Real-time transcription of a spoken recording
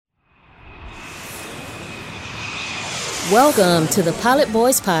Welcome to the Pilot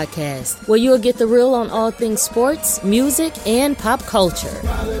Boys Podcast, where you'll get the real on all things sports, music, and pop culture.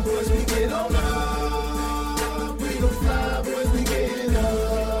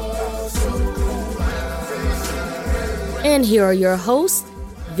 And here are your hosts,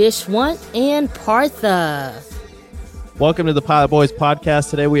 Vishwant and Partha. Welcome to the Pilot Boys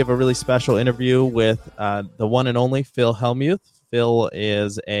Podcast. Today we have a really special interview with the one and only Phil Helmuth. Phil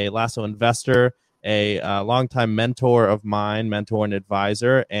is a Lasso investor, a longtime mentor of mine, mentor and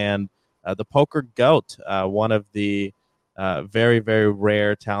advisor, and the poker GOAT, one of the very, very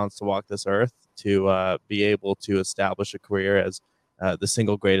rare talents to walk this earth, to be able to establish a career as the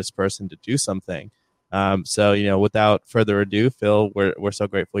single greatest person to do something. So, without further ado, Phil, we're so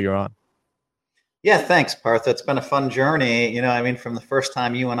grateful you're on. Yeah, thanks, Partha. It's been a fun journey. From the first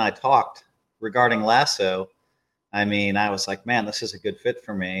time you and I talked regarding Lasso, I was like, man, this is a good fit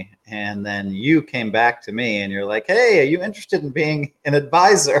for me. And then you came back to me and you're like, hey, are you interested in being an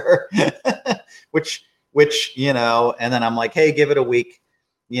advisor? which, and then I'm like, hey, give it a week,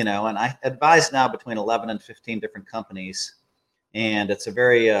 and I advise now between 11 and 15 different companies. And it's a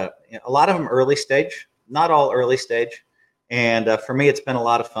very, a lot of them early stage, not all early stage. And for me, it's been a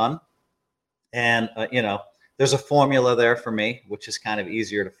lot of fun. And, there's a formula there for me, which is kind of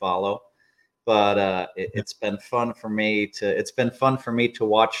easier to follow. But it's been fun for me to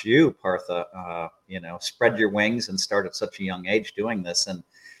watch you, Partha, spread your wings and start at such a young age doing this.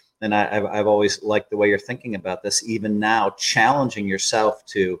 And I've always liked the way you're thinking about this, even now, challenging yourself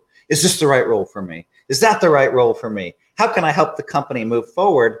to, is this the right role for me? Is that the right role for me? How can I help the company move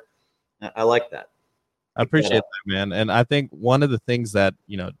forward? I like that. I appreciate that, man. And I think one of the things that,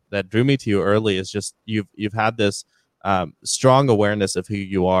 that drew me to you early is just you've had this strong awareness of who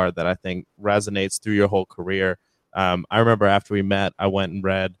you are that I think resonates through your whole career. I remember after we met, I went and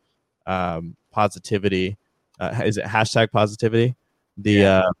read Positivity. Is it #Positivity?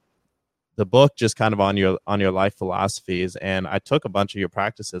 The book just kind of on your life philosophies. And I took a bunch of your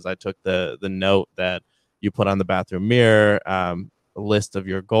practices. I took the note that you put on the bathroom mirror, a list of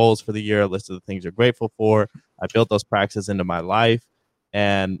your goals for the year, a list of the things you're grateful for. I built those practices into my life.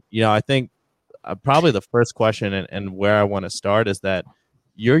 And, I think probably the first question and where I want to start is that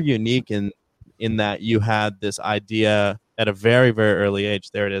you're unique in that you had this idea at a very, very early age.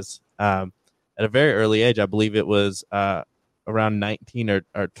 There it is. At a very early age, I believe it was around 19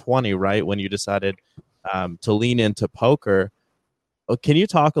 or 20, right, when you decided to lean into poker. Can you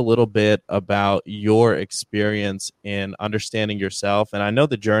talk a little bit about your experience in understanding yourself? And I know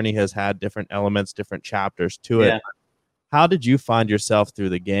the journey has had different elements, different chapters to it. How did you find yourself through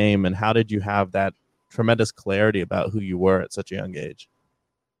the game, and how did you have that tremendous clarity about who you were at such a young age?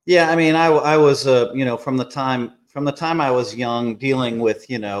 Yeah, I was, from the time I was young, dealing with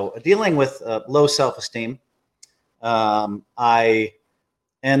low self-esteem.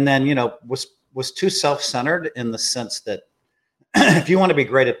 Was too self-centered in the sense that if you want to be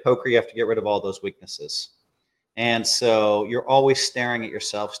great at poker, you have to get rid of all those weaknesses. And so you're always staring at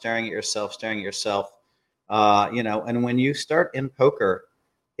yourself. And when you start in poker,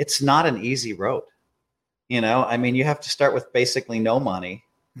 it's not an easy road. You have to start with basically no money.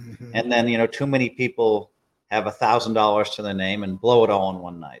 Mm-hmm. And then, too many people have $1,000 to their name and blow it all in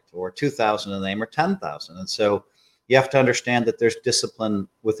one night, or $2,000 to the name, or $10,000. And so you have to understand that there's discipline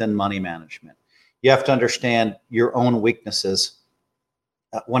within money management. You have to understand your own weaknesses.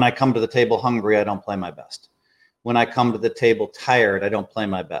 When I come to the table hungry, I don't play my best. When I come to the table tired, I don't play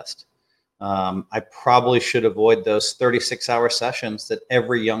my best. I probably should avoid those 36-hour sessions that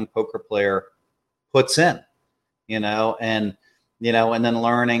every young poker player puts in, and then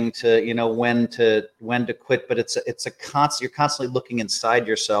learning to, when to quit. But it's a constant, you're constantly looking inside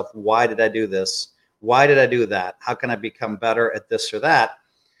yourself. Why did I do this? Why did I do that? How can I become better at this or that?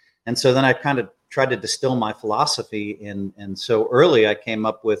 And so then I kind of tried to distill my philosophy and so early I came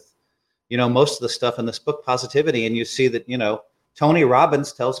up with, most of the stuff in this book, Positivity. And you see that, Tony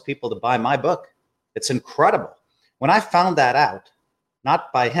Robbins tells people to buy my book. It's incredible. When I found that out,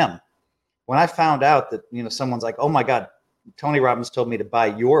 not by him, when I found out that, someone's like, oh my God, Tony Robbins told me to buy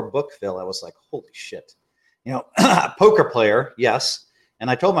your book, Phil, I was like, holy shit. Poker player, yes. And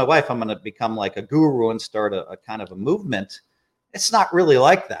I told my wife I'm going to become like a guru and start a kind of a movement. It's not really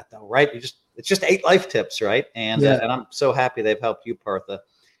like that though, right? It's just 8 life tips, right? And and I'm so happy they've helped you, Partha.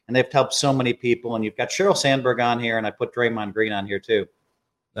 And they've helped so many people. And you've got Sheryl Sandberg on here, and I put Draymond Green on here too.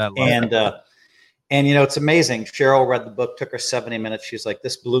 And it's amazing. Sheryl read the book, took her 70 minutes. She's like,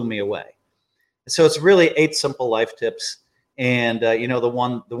 this blew me away. So it's really 8 simple life tips. And the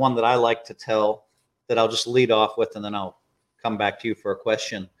one that I like to tell, that I'll just lead off with, and then I'll come back to you for a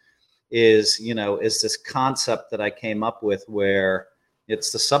question, is this concept that I came up with where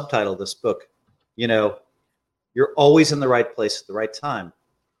it's the subtitle of this book. You're always in the right place at the right time.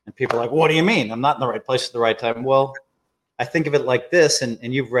 And people are like, what do you mean? I'm not in the right place at the right time. Well, I think of it like this,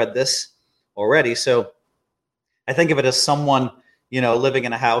 and you've read this already. So I think of it as someone, living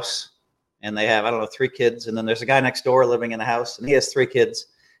in a house, and they have, 3 kids. And then there's a guy next door living in a house, and he has 3 kids.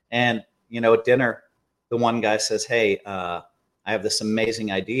 And, at dinner, the one guy says, hey, I have this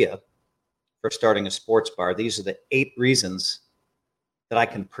amazing idea for starting a sports bar. These are the 8 reasons that I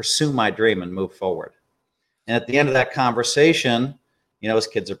can pursue my dream and move forward. And at the end of that conversation, his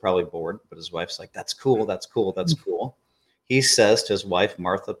kids are probably bored, but his wife's like, that's cool, that's cool, that's cool. He says to his wife,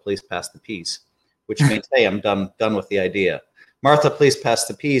 Martha, please pass the peas, which means, hey, I'm done with the idea. Martha, please pass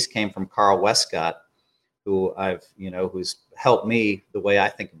the peas came from Carl Westcott, who who's helped me the way I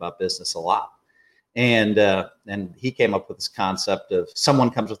think about business a lot. And he came up with this concept of someone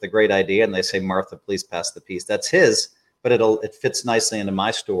comes with a great idea and they say, Martha, please pass the peas. That's his, but it fits nicely into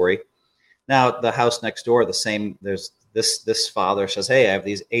my story. Now, the house next door, the same, there's this father says, hey, I have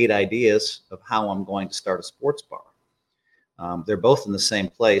these 8 ideas of how I'm going to start a sports bar. They're both in the same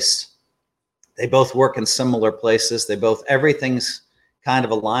place. They both work in similar places. Everything's kind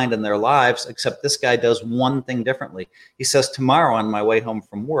of aligned in their lives, except this guy does one thing differently. He says, tomorrow on my way home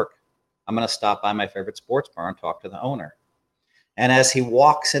from work, I'm going to stop by my favorite sports bar and talk to the owner. And as he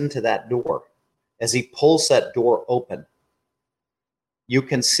walks into that door, as he pulls that door open, you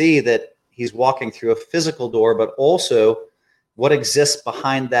can see that he's walking through a physical door, but also what exists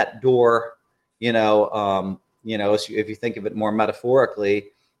behind that door, if you think of it more metaphorically,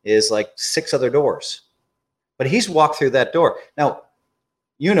 is like 6 other doors. But he's walked through that door. Now,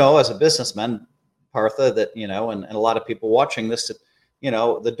 as a businessman, Partha, that, and a lot of people watching this,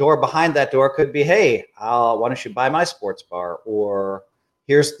 the door behind that door could be, hey, why don't you buy my sports bar? Or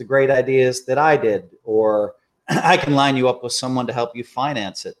here's the great ideas that I did. Or I can line you up with someone to help you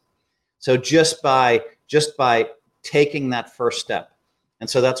finance it. So just by taking that first step. And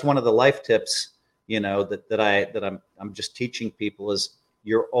so that's one of the life tips, that I'm just teaching people is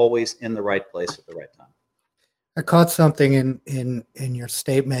you're always in the right place at the right time. I caught something in your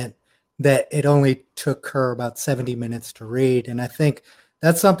statement that it only took her about 70 minutes to read. And I think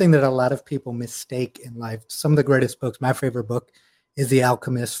that's something that a lot of people mistake in life. Some of the greatest books, my favorite book is The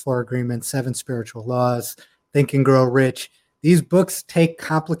Alchemist, 4 Agreements, 7 Spiritual Laws, Think and Grow Rich. These books take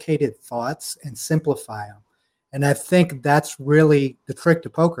complicated thoughts and simplify them. And I think that's really the trick to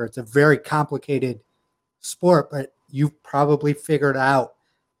poker. It's a very complicated sport, but you've probably figured out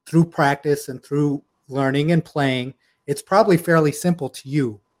through practice and through learning and playing, it's probably fairly simple to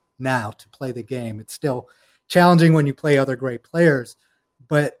you now to play the game. It's still challenging when you play other great players,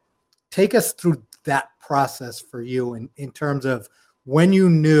 but take us through that process for you in terms of when you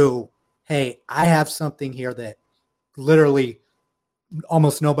knew, hey, I have something here that literally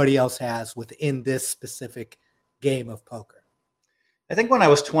almost nobody else has within this specific game of poker. I think when I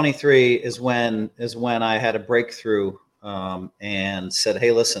was 23 is when I had a breakthrough and said,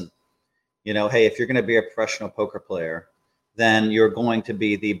 hey, listen, hey, if you're going to be a professional poker player, then you're going to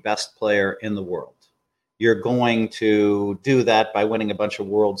be the best player in the world. You're going to do that by winning a bunch of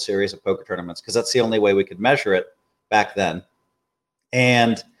World Series of poker tournaments, because that's the only way we could measure it back then.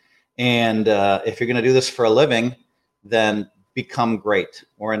 And if you're going to do this for a living, then become great,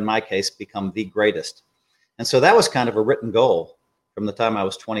 or in my case, become the greatest. And so that was kind of a written goal from the time I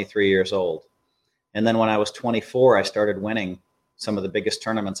was 23 years old. And then when I was 24, I started winning some of the biggest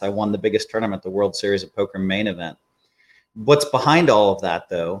tournaments. I won the biggest tournament, the World Series of Poker main event. What's behind all of that,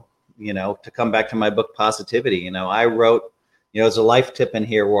 though, to come back to my book, Positivity, I wrote, there's a life tip in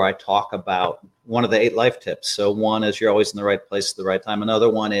here where I talk about one of the 8 life tips. So one is you're always in the right place at the right time. Another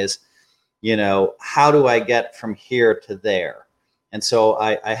one is, how do I get from here to there? And so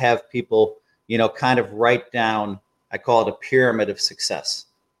I have people, kind of write down, I call it a pyramid of success.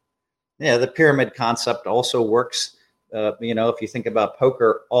 Yeah, the pyramid concept also works. If you think about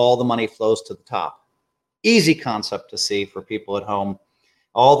poker, all the money flows to the top. Easy concept to see for people at home.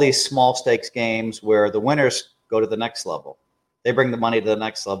 All these small stakes games where the winners go to the next level. They bring the money to the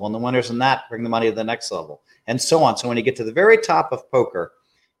next level, and the winners in that bring the money to the next level, and so on. So when you get to the very top of poker,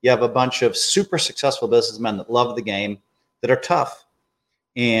 you have a bunch of super successful businessmen that love the game, that are tough,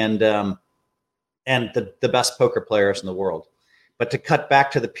 and the best poker players in the world. But to cut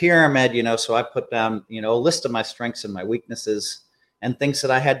back to the pyramid, so I put down, a list of my strengths and my weaknesses and things that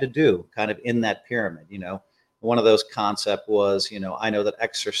I had to do kind of in that pyramid. One of those concepts was, I know that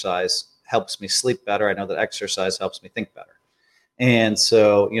exercise helps me sleep better. I know that exercise helps me think better. And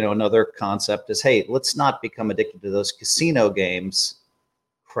so, another concept is, hey, let's not become addicted to those casino games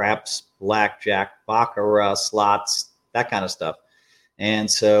craps, blackjack, baccarat, slots, that kind of stuff. And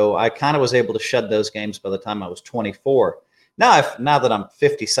so I kind of was able to shed those games by the time I was 24. Now that I'm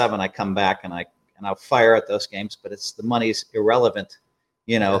 57, I come back and I'll fire at those games, but the money's irrelevant,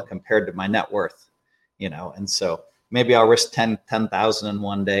 compared to my net worth, and so maybe I'll risk 10,000 in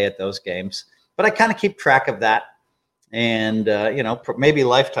one day at those games, but I kind of keep track of that. And, maybe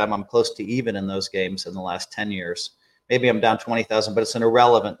lifetime, I'm close to even in those games in the last 10 years. Maybe I'm down 20,000, but it's an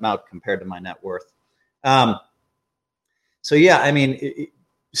irrelevant amount compared to my net worth. So, yeah, I mean,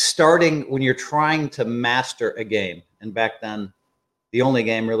 starting when you're trying to master a game, and back then the only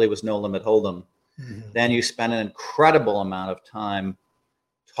game really was No Limit Hold'em, then you spend an incredible amount of time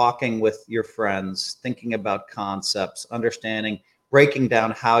talking with your friends, thinking about concepts, understanding, breaking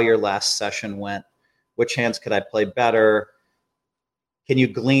down how your last session went. Which hands could I play better? Can you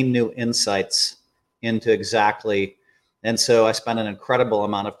glean new insights into exactly? And so I spent an incredible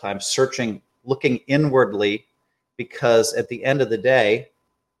amount of time searching, looking inwardly, because at the end of the day,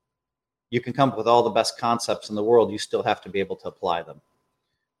 you can come up with all the best concepts in the world. You still have to be able to apply them.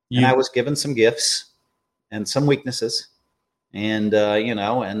 And I was given some gifts and some weaknesses. And,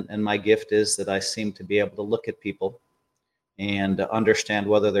 and my gift is that I seem to be able to look at people and understand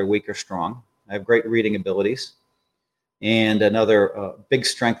whether they're weak or strong. I have great reading abilities. And another big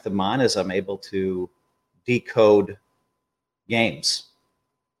strength of mine is I'm able to decode games,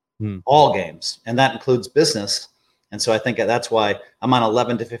 all games, and that includes business. And so I think that's why I'm on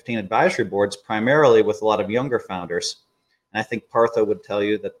 11 to 15 advisory boards, primarily with a lot of younger founders. And I think Partho would tell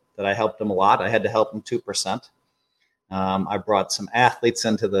you that I helped them a lot. I had to help them 2%. I brought some athletes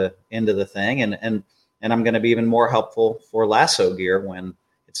into the thing, and I'm going to be even more helpful for Lasso Gear when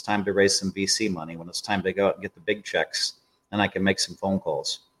it's time to raise some VC money, when it's time to go out and get the big checks, and I can make some phone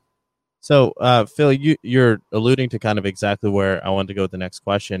calls. So, Phil, you're alluding to kind of exactly where I wanted to go with the next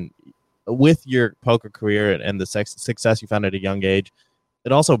question. With your poker career and the success you found at a young age,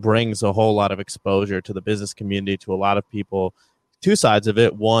 it also brings a whole lot of exposure to the business community, to a lot of people. Two sides of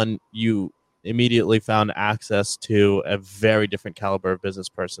it. One, you immediately found access to a very different caliber of business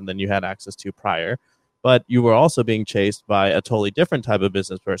person than you had access to prior. But you were also being chased by a totally different type of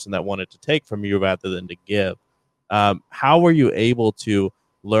business person that wanted to take from you rather than to give. How were you able to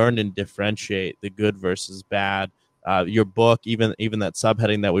learn and differentiate the good versus bad? Your book, even that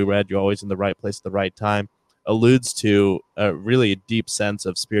subheading that we read, "You're always in the right place at the right time," alludes to a really deep sense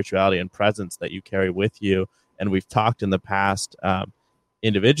of spirituality and presence that you carry with you. And we've talked in the past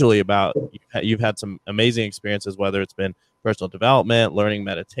individually about you've had some amazing experiences, whether it's been personal development, learning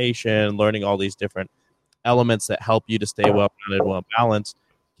meditation, learning all these different elements that help you to stay well-rounded, well-balanced.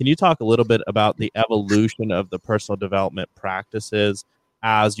 Can you talk a little bit about the evolution of the personal development practices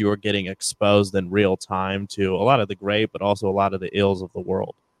as you're getting exposed in real time to a lot of the great, but also a lot of the ills of the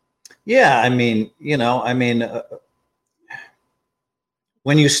world? Yeah,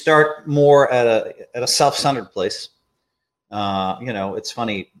 when you start more at a self-centered place, it's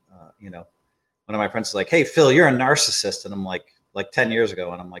funny, one of my friends is like, "Hey, Phil, you're a narcissist." And I'm like 10 years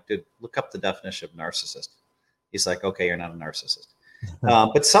ago. And I'm like, "Dude, look up the definition of narcissist." He's like, "Okay, you're not a narcissist."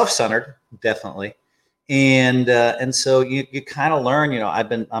 But self-centered, definitely. And so you kind of learn,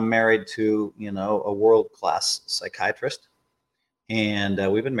 I'm married to, a world-class psychiatrist,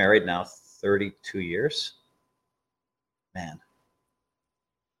 and we've been married now 32 years, man.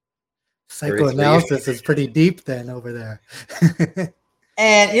 Psychoanalysis is pretty deep then over there.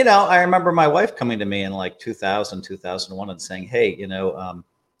 And, I remember my wife coming to me in like 2000, 2001 and saying, "Hey,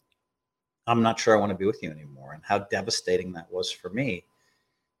 I'm not sure I want to be with you anymore," and how devastating that was for me.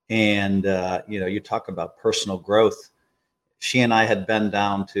 And, you talk about personal growth. She and I had been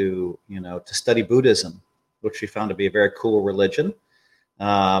down to study Buddhism, which we found to be a very cool religion.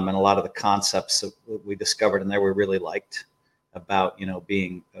 And a lot of the concepts that we discovered in there we really liked about,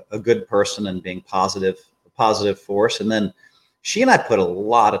 being a good person and being a positive force. And then she and I put a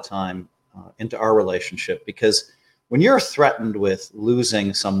lot of time into our relationship, because when you're threatened with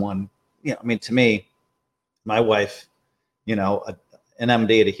losing someone, to me, my wife, an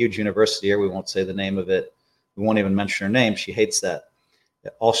MD at a huge university here, we won't say the name of it. We won't even mention her name. She hates that.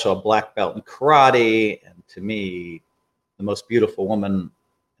 Also a black belt in karate, and to me, the most beautiful woman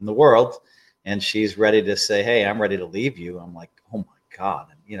in the world. And she's ready to say, "Hey, I'm ready to leave you." I'm like, "Oh my God."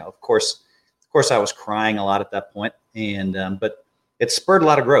 And, of course I was crying a lot at that point. And, but it spurred a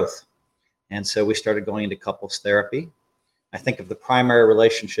lot of growth. And so we started going into couples therapy. I think of the primary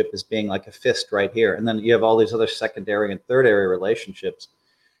relationship as being like a fist right here. And then you have all these other secondary and tertiary relationships.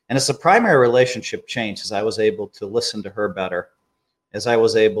 And as the primary relationship changed, as I was able to listen to her better, as I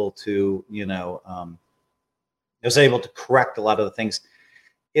was able to, I was able to correct a lot of the things.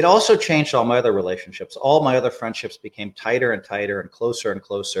 it also changed all my other relationships. All my other friendships became tighter and tighter and closer and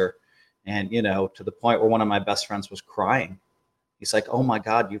closer. And, you know, to the point where one of my best friends was crying. He's like, "Oh my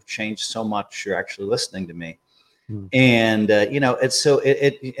God, you've changed so much. You're actually listening to me." And, you know, it's so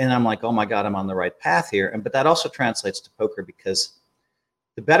and I'm like, "Oh my God, I'm on the right path here." But that also translates to poker, because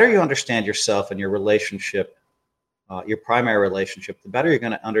the better you understand yourself and your relationship, your primary relationship, the better you're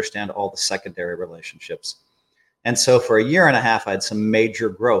going to understand all the secondary relationships. And so for a year and a half, I had some major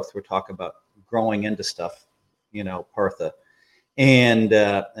growth. We're talking about growing into stuff, you know, Partha. And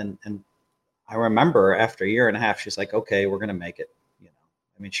I remember after a year and a half, she's like, "Okay, we're going to make it." You know,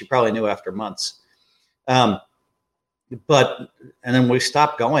 I mean, she probably knew after months. But then we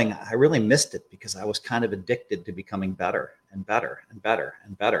stopped going. I really missed it because I was kind of addicted to becoming better and better and better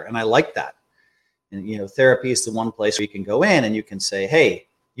and better. And I like that. And, you know, therapy is the one place where you can go in and you can say, "Hey,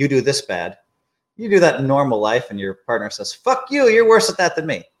 you do this bad." You do that in normal life and your partner says, "Fuck you, you're worse at that than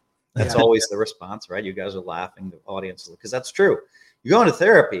me." That's always the response, right? You guys are laughing, the audience, because that's true. You go into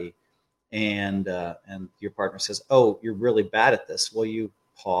therapy and your partner says, "Oh, you're really bad at this." Well, you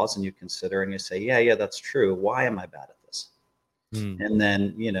pause and you consider and you say, yeah, that's true. Why am I bad at this? And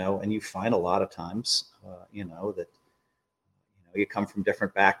then, you know, and you find a lot of times, you know, that, you know, you come from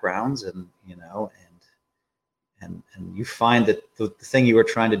different backgrounds and, you know, and you find that the thing you were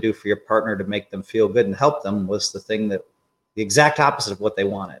trying to do for your partner to make them feel good and help them was the exact opposite of what they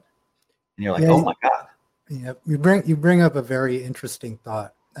wanted. And you're like, "Oh my God." Yeah, you bring up a very interesting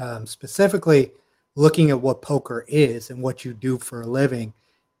thought, specifically looking at what poker is and what you do for a living.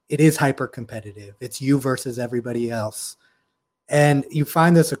 It is hyper competitive. It's you versus everybody else. And you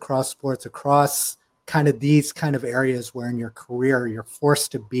find this across sports, across kind of these kind of areas where in your career, you're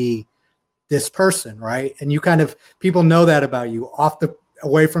forced to be this person, right? And you kind of, people know that about you.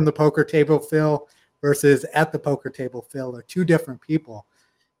 Away from the poker table, Phil, versus at the poker table, Phil, are two different people.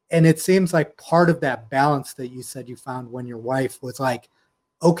 And it seems like part of that balance that you said you found when your wife was like,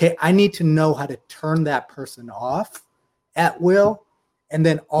 "Okay, I need to know how to turn that person off at will and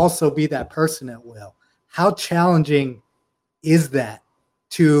then also be that person at will." How challenging is that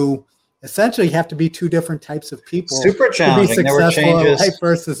to essentially have to be two different types of people? Super challenging. To be successful in changes. life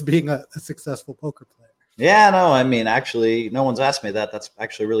versus being a successful poker player. Yeah, no, I mean, actually, no one's asked me that. That's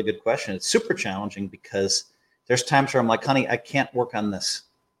actually a really good question. It's super challenging because there's times where I'm like, "Honey, I can't work on this.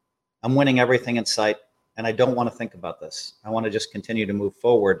 I'm winning everything in sight, and I don't want to think about this. I want to just continue to move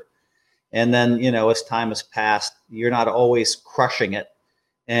forward." And then, you know, as time has passed, you're not always crushing it.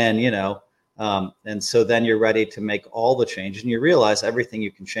 And, you know, and so then you're ready to make all the changes, and you realize everything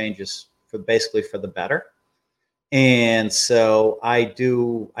you can change is basically for the better. And so I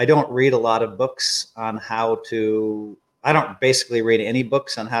don't read a lot of books on I don't basically read any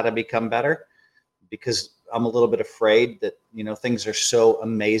books on how to become better, because I'm a little bit afraid that, you know, things are so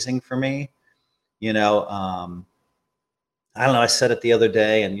amazing for me. You know, I don't know. I said it the other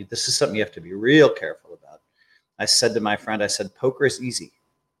day, and this is something you have to be real careful about. I said to my friend, I said, "Poker is easy."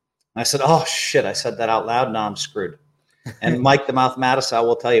 And I said, "Oh shit, I said that out loud. Now I'm screwed." And Mike the Mouth Mattisau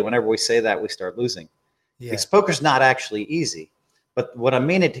will tell you, whenever we say that, we start losing. Yeah. Because poker's not actually easy. But what I'm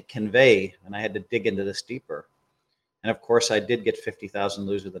meaning to convey, and I had to dig into this deeper, and of course I did get 50,000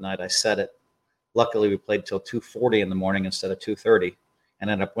 loser the night I said it. Luckily, we played till 2:40 in the morning instead of 2:30 and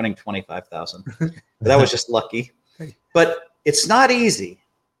ended up winning 25,000. That was just lucky. But it's not easy.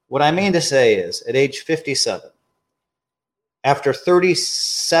 What I mean to say is, at age 57, after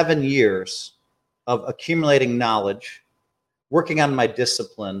 37 years of accumulating knowledge, working on my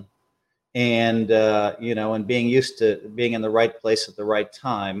discipline, and you know, and being used to being in the right place at the right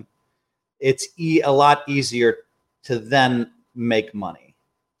time, it's a lot easier to then make money.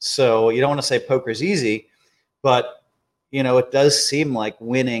 So you don't want to say poker's easy, but, you know, it does seem like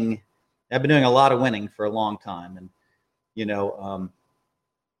winning. I've been doing a lot of winning for a long time, and, you know,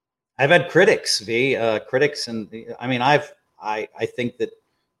 I've had critics, critics, and I mean, I think that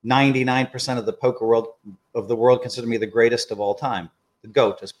 99% of the poker world consider me the greatest of all time, the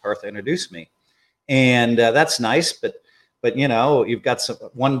GOAT, as Partha introduced me, and that's nice. But you know, you've got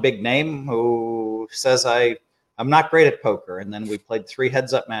one big name who says I'm not great at poker, and then we played 3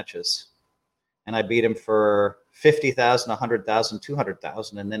 heads-up matches, and I beat him for 50,000, 100,000,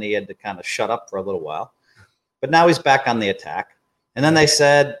 200,000, and then he had to kind of shut up for a little while. But now he's back on the attack. And then they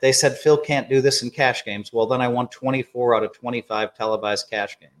said, "Phil can't do this in cash games." Well, then I won 24 out of 25 televised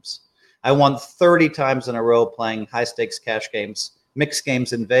cash games. I won 30 times in a row playing high-stakes cash games, mixed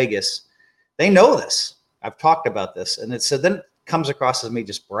games in Vegas. They know this. I've talked about this. And then it comes across as me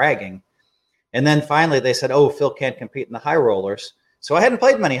just bragging. And then finally they said, "Oh, Phil can't compete in the high rollers." So I hadn't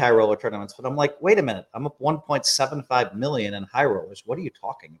played many high roller tournaments, but I'm like, wait a minute, I'm up 1.75 million in high rollers. What are you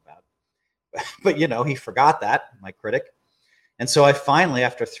talking about? But, he forgot that, my critic. And so I finally,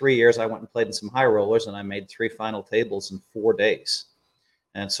 after 3 years, I went and played in some high rollers, and I made 3 final tables in 4 days.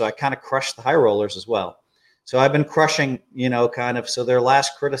 And so I kind of crushed the high rollers as well. So I've been crushing, so their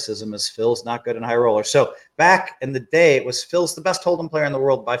last criticism is Phil's not good in high rollers. So back in the day, it was Phil's the best Hold'em player in the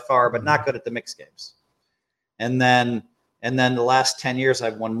world by far, but not good at the mixed games. And then the last 10 years,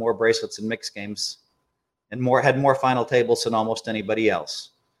 I've won more bracelets in mixed games and had more final tables than almost anybody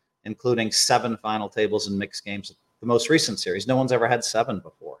else, including 7 final tables in mixed games. The most recent series, no one's ever had 7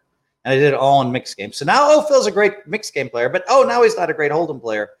 before. And I did it all in mixed games. So now, Phil's a great mixed game player, but now he's not a great Hold'em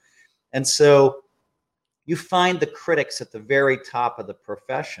player. And so you find the critics at the very top of the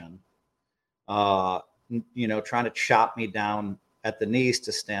profession, trying to chop me down at the knees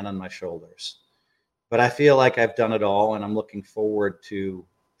to stand on my shoulders. But I feel like I've done it all, and I'm looking forward to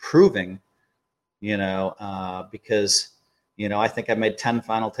proving, because, I think I made 10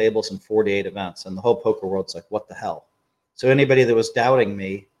 final tables in 48 events, and the whole poker world's like, what the hell? So anybody that was doubting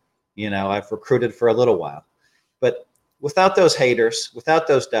me, I've recruited for a little while. But without those haters, without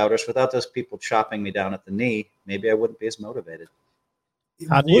those doubters, without those people chopping me down at the knee, maybe I wouldn't be as motivated.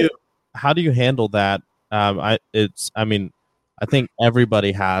 How do you handle that? I think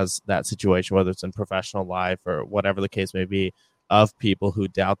everybody has that situation, whether it's in professional life or whatever the case may be, of people who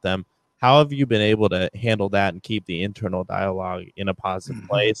doubt them. How have you been able to handle that and keep the internal dialogue in a positive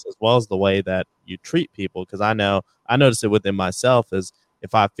place, as well as the way that you treat people? Because I notice it within myself is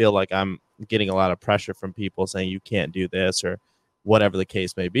if I feel like I'm getting a lot of pressure from people saying you can't do this or whatever the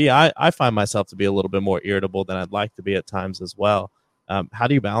case may be, I find myself to be a little bit more irritable than I'd like to be at times as well. How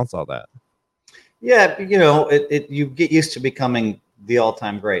do you balance all that? Yeah, you get used to becoming the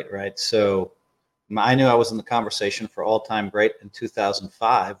all-time great, right? So I knew I was in the conversation for all-time great in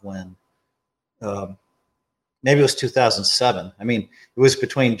 2005 when maybe it was 2007. I mean, it was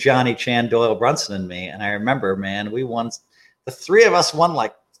between Johnny Chan, Doyle Brunson, and me. And I remember, man, the 3 of us won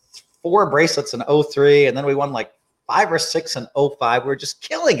like 4 bracelets in 03, and then we won like 5 or 6 in 05. We were just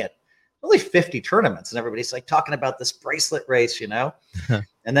killing it. Only 50 tournaments, and everybody's like talking about this bracelet race,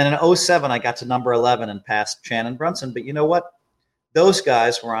 And then in 07, I got to number 11 and passed Chan and Brunson. But you know what? Those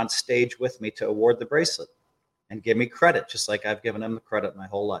guys were on stage with me to award the bracelet and give me credit, just like I've given them the credit my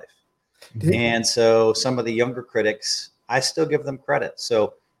whole life. And so some of the younger critics, I still give them credit.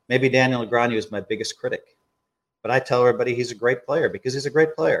 So maybe Daniel Negreanu is my biggest critic, but I tell everybody he's a great player because he's a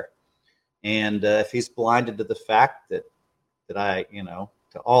great player. And if he's blinded to the fact that I,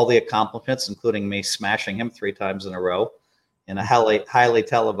 to all the accomplishments, including me smashing him 3 times in a row in a highly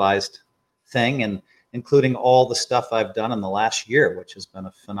televised thing, and including all the stuff I've done in the last year, which has been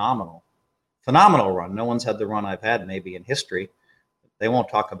a phenomenal run. No one's had the run I've had maybe in history. They won't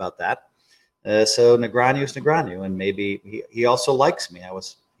talk about that. So Negreanu is Negreanu, and maybe he also likes me.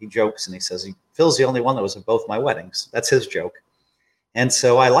 He jokes and he says Phil's the only one that was at both my weddings. That's his joke. And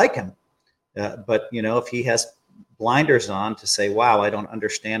so I like him. But, if he has blinders on to say, wow, I don't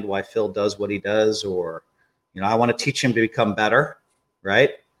understand why Phil does what he does, or, I want to teach him to become better,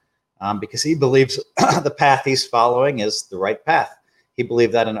 right? Because he believes the path he's following is the right path. He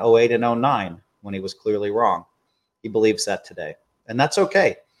believed that in 08 and 09 when he was clearly wrong. He believes that today. And that's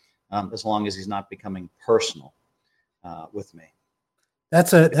okay, as long as he's not becoming personal with me.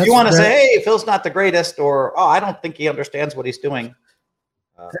 If you want to say, hey, Phil's not the greatest, or, I don't think he understands what he's doing.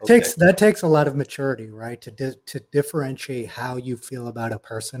 That takes a lot of maturity, right? To differentiate how you feel about a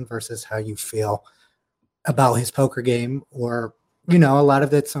person versus how you feel about his poker game, or, a lot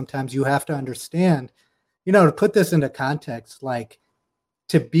of it, sometimes you have to understand, to put this into context, like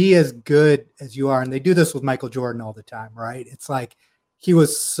to be as good as you are. And they do this with Michael Jordan all the time, right? It's like he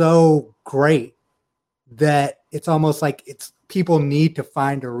was so great that it's almost like people need to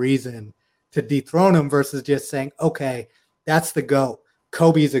find a reason to dethrone him versus just saying, okay, that's the GOAT.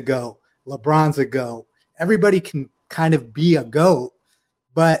 Kobe's a GOAT. LeBron's a GOAT. Everybody can kind of be a GOAT,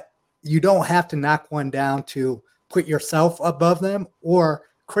 but you don't have to knock one down to put yourself above them, or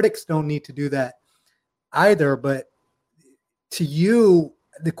critics don't need to do that either. But to you,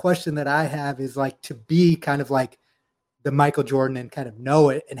 the question that I have is like, to be kind of like the Michael Jordan and kind of know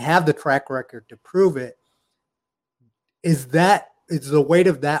it and have the track record to prove it. Is the weight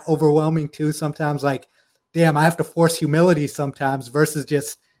of that overwhelming too? Sometimes like, damn, I have to force humility sometimes versus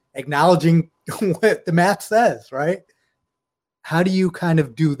just acknowledging what the math says, right? How do you kind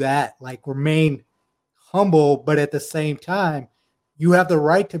of do that? Like remain humble, but at the same time, you have the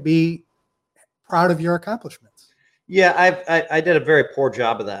right to be proud of your accomplishments. Yeah, I did a very poor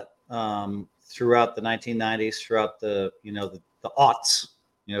job of that throughout the 1990s, throughout the the aughts,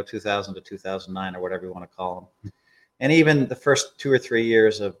 2000 to 2009 or whatever you want to call them. And even the first 2 or 3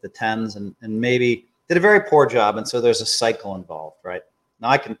 years of the tens and maybe did a very poor job. And so there's a cycle involved, right? Now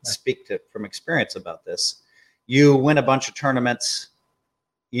I can speak from experience about this. You win a bunch of tournaments,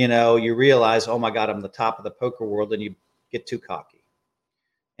 you realize, oh my God, I'm the top of the poker world, and you get too cocky.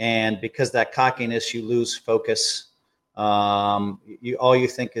 And because that cockiness, you lose focus. All you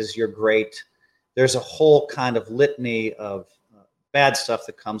think is you're great. There's a whole kind of litany of bad stuff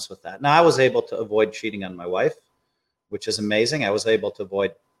that comes with that. Now I was able to avoid cheating on my wife, which is amazing. I was able to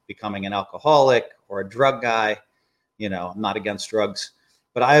avoid becoming an alcoholic or a drug guy. I'm not against drugs,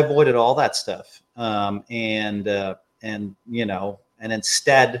 but I avoided all that stuff. And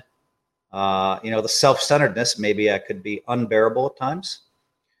instead, the self-centeredness, maybe I could be unbearable at times.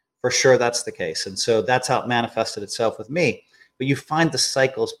 For sure, that's the case. And so that's how it manifested itself with me. But you find the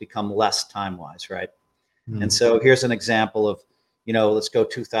cycles become less time-wise, right? Mm. And so here's an example of, let's go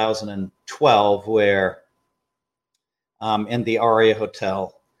 2012, where in the Aria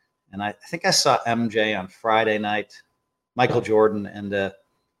Hotel, and I think I saw MJ on Friday night, Michael Jordan, and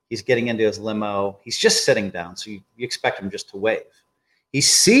he's getting into his limo. He's just sitting down, so you expect him just to wave. He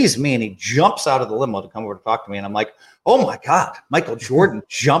sees me, and he jumps out of the limo to come over to talk to me, and I'm like, oh my God, Michael Jordan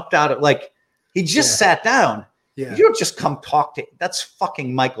jumped out of, he just sat down. Yeah. You don't just come talk to, that's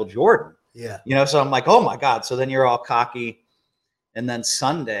fucking Michael Jordan. Yeah. So I'm like, oh my God. So then you're all cocky. And then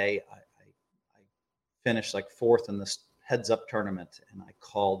Sunday, I finished fourth in this heads-up tournament, and I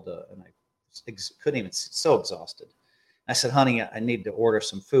called, and I couldn't even, so exhausted. I said, honey, I need to order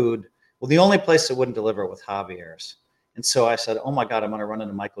some food. Well, the only place that wouldn't deliver it was Javier's. And so I said, oh my God, I'm going to run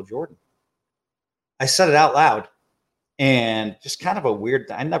into Michael Jordan. I said it out loud, and just kind of a weird,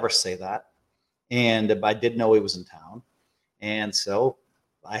 I never say that. And I did know he was in town. And so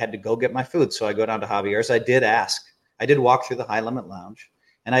I had to go get my food. So I go down to Javier's. I did ask. I did walk through the high limit lounge,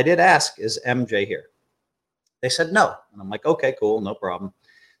 and I did ask, is MJ here? They said no. And I'm like, okay, cool, no problem.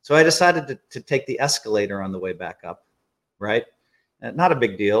 So I decided to take the escalator on the way back up, right? Not a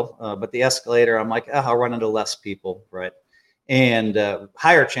big deal, but the escalator, I'm like, I'll run into less people, right? And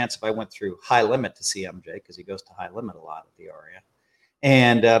higher chance if I went through high limit to see MJ, because he goes to high limit a lot at the Aria.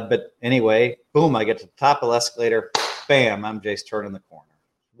 And but anyway, boom, I get to the top of the escalator, bam, MJ's turning the corner.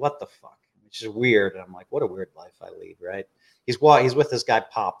 What the fuck? Which is weird. And I'm like, what a weird life I lead, right? He's with this guy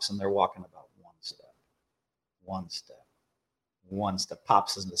Pops, and they're walking about one step.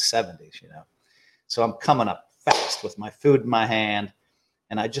 Pops is in the 70s, So I'm coming up fast with my food in my hand,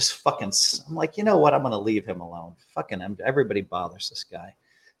 and I just I'm like, you know what? I'm going to leave him alone. Fucking everybody bothers this guy.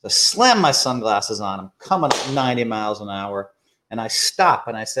 So I slam my sunglasses on. I'm coming up 90 miles an hour, and I stop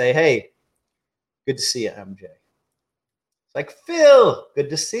and I say, hey, good to see you, MJ. It's like, Phil, good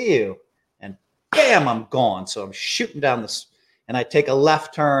to see you. And bam, I'm gone. So I'm shooting down this, and I take a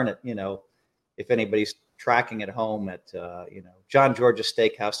left turn at, if anybody's tracking at home at, John George's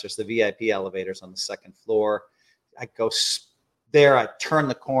Steakhouse, there's the VIP elevators on the second floor. I go there, I turn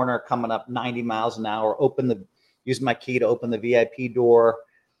the corner, coming up 90 miles an hour, use my key to open the VIP door.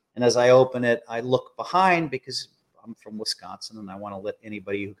 And as I open it, I look behind because I'm from Wisconsin and I want to let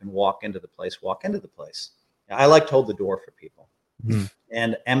anybody who can walk into the place. I like to hold the door for people. Mm-hmm.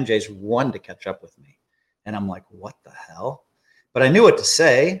 And MJ's run to catch up with me. And I'm like, what the hell? But I knew what to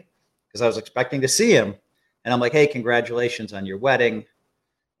say because I was expecting to see him. And I'm like, hey, congratulations on your wedding.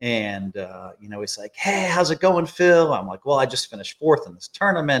 And, he's like, hey, how's it going, Phil? I'm like, well, I just finished fourth in this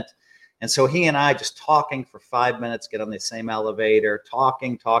tournament. And so he and I just talking for 5 minutes, get on the same elevator,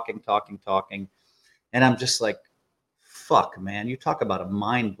 talking. And I'm just like, fuck, man, you talk about a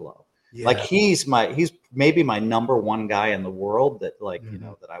mind blow. Yeah. He's maybe my number one guy in the world that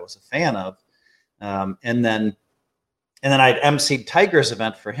that I was a fan of. And then I'd emceed Tiger's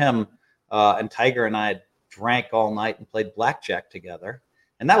event for him. And Tiger and I had drank all night and played blackjack together.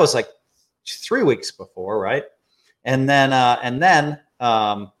 And that was 3 weeks before, right? And then I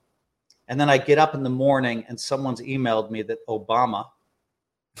get up in the morning and someone's emailed me that Obama,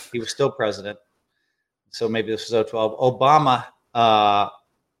 he was still president, so maybe this was 2012, Obama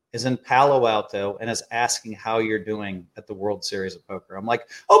is in Palo Alto and is asking how you're doing at the World Series of Poker. I'm like,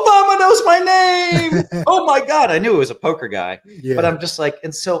 Obama knows my name. Oh my God. I knew he was a poker guy, but I'm just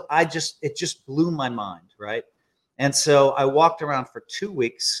and so it just blew my mind. Right. And so I walked around for 2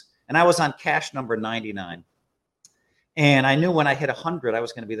 weeks and I was on cash number 99. And I knew when I hit 100, I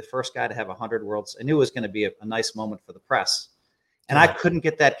was going to be the first guy to have 100 worlds. I knew it was going to be a nice moment for the press. And I couldn't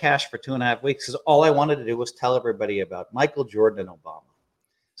get that cash for 2.5 weeks because all I wanted to do was tell everybody about Michael Jordan and Obama.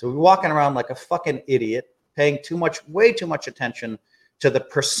 So we're walking around like a fucking idiot, paying way too much attention to the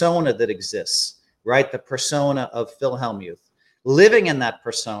persona that exists, right? The persona of Phil Helmuth. living in that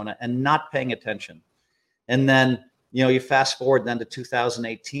persona and not paying attention. And then, you fast forward then to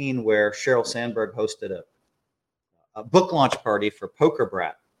 2018, where Sheryl Sandberg hosted a book launch party for Poker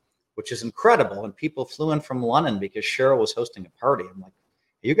Brat, which is incredible. And people flew in from London because Sheryl was hosting a party. I'm like,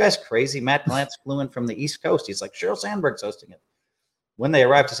 are you guys crazy? Matt Glantz flew in from the East Coast. He's like, Sheryl Sandberg's hosting it. When they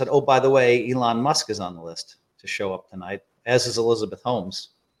arrived, I said, oh, by the way, Elon Musk is on the list to show up tonight, as is Elizabeth Holmes.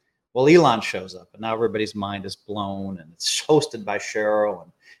 Well, Elon shows up, and now everybody's mind is blown, and it's hosted by Sheryl,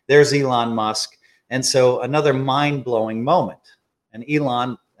 and there's Elon Musk. And so another mind-blowing moment. And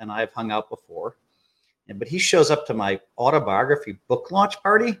Elon and I have hung out before, but he shows up to my autobiography book launch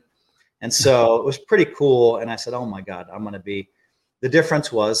party. And so it was pretty cool. And I said, oh my God, I'm going to be. The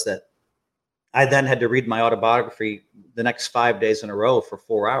difference was that I then had to read my autobiography the next 5 days in a row for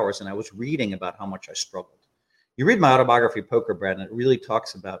 4 hours. And I was reading about how much I struggled. You read my autobiography, Poker Bread, and it really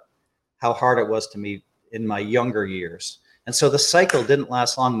talks about how hard it was to me in my younger years. And so the cycle didn't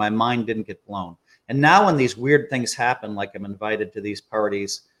last long. My mind didn't get blown. And now when these weird things happen, like I'm invited to these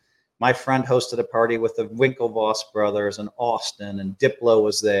parties, my friend hosted a party with the Winklevoss brothers in Austin, and Diplo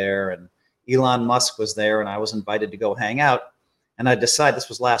was there, and Elon Musk was there, and I was invited to go hang out. And I decided, this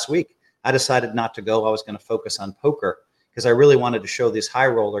was last week, I decided not to go. I was going to focus on poker because I really wanted to show these high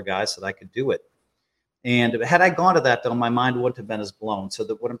roller guys that I could do it. And had I gone to that, though, my mind wouldn't have been as blown. So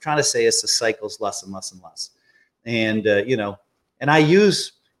what I'm trying to say is the cycle's less and less and less. And, and I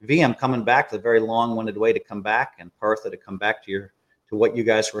use VM coming back, the very long-winded way to come back, and Partha to come back to what you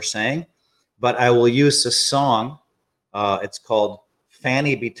guys were saying. But I will use this song. It's called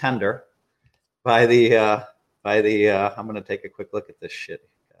Fanny Be Tender by the I'm going to take a quick look at this shit,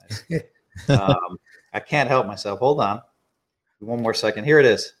 guys. I can't help myself. Hold on. One more second. Here it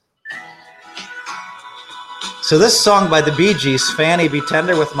is. So this song by the Bee Gees, Fanny Be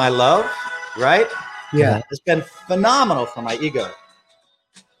Tender with My Love, right? Yeah. It's been phenomenal for my ego.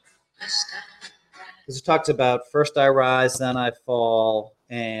 Because it talks about first I rise, then I fall,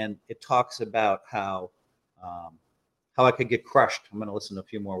 and it talks about how I could get crushed. I'm going to listen to a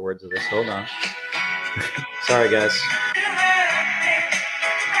few more words of this. Hold on. Sorry, guys.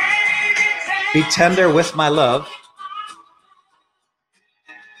 Be tender with my love.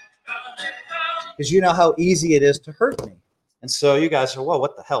 Because you know how easy it is to hurt me. And so you guys are, well,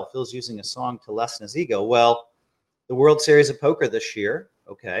 what the hell? Phil's using a song to lessen his ego. Well, the World Series of Poker this year,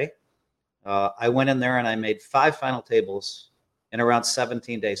 okay. I went in there and I made 5 final tables in around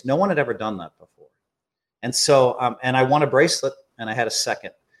 17 days. No one had ever done that before. And so, and I won a bracelet and I had a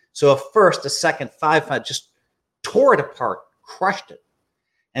second. So a first, a second, 5, just tore it apart, crushed it.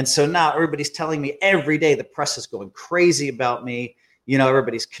 And so now everybody's telling me every day, the press is going crazy about me.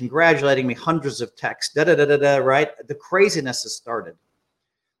 Everybody's congratulating me, hundreds of texts, right? The craziness has started.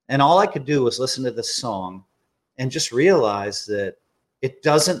 And all I could do was listen to this song and just realize that it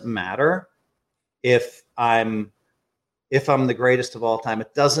doesn't matter if I'm the greatest of all time.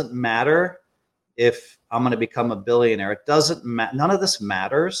 It doesn't matter if I'm going to become a billionaire. It doesn't matter. None of this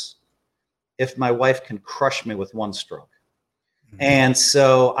matters if my wife can crush me with one stroke. Mm-hmm. And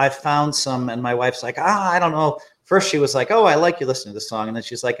so I found some, and my wife's like, I don't know. First, she was like, oh, I like you listening to this song. And then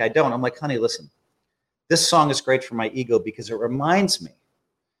she's like, I don't. I'm like, honey, listen, this song is great for my ego because it reminds me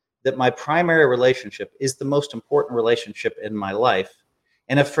that my primary relationship is the most important relationship in my life.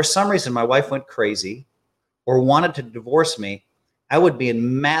 And if for some reason my wife went crazy or wanted to divorce me, I would be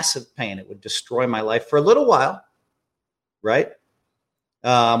in massive pain. It would destroy my life for a little while, right?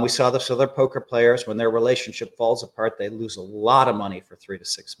 We saw this with other poker players. When their relationship falls apart, they lose a lot of money for 3 to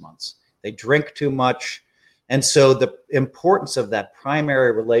 6 months. They drink too much. And so the importance of that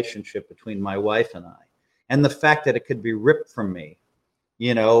primary relationship between my wife and I, and the fact that it could be ripped from me,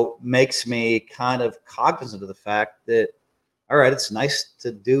 makes me kind of cognizant of the fact that, all right, it's nice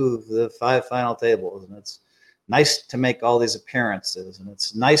to do the 5 final tables, and it's nice to make all these appearances, and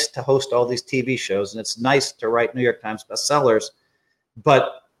it's nice to host all these TV shows, and it's nice to write New York Times bestsellers.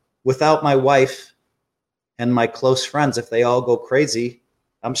 But without my wife and my close friends, if they all go crazy,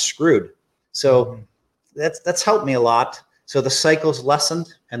 I'm screwed. So that's helped me a lot. So the cycle's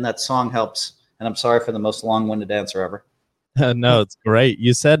lessened, and that song helps. And I'm sorry for the most long-winded answer ever. No, it's great.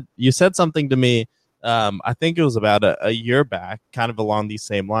 You said something to me. I think it was about a year back, kind of along these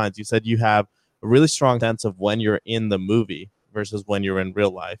same lines. You said you have a really strong sense of when you're in the movie versus when you're in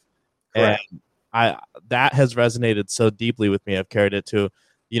real life. Correct. And that has resonated so deeply with me. I've carried it to,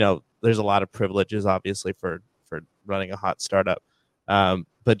 there's a lot of privileges, obviously, for running a hot startup.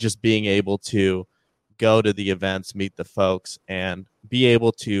 But just being able to go to the events, meet the folks, and be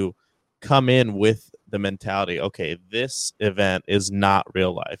able to come in with the mentality, okay, this event is not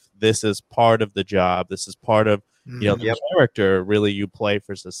real life. This is part of the job. This is part of You know, the Yep. character really you play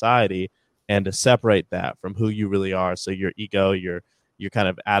for society, and to separate that from who you really are. So your ego, your kind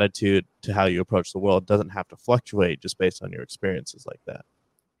of attitude to how you approach the world doesn't have to fluctuate just based on your experiences like that.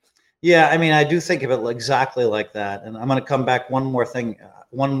 Yeah, I mean, I do think of it exactly like that. And I'm going to come back one more thing,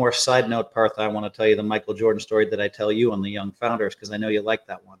 one more side note, Partha. I want to tell you the Michael Jordan story that I tell you on the Young Founders, because I know you like